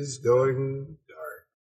is going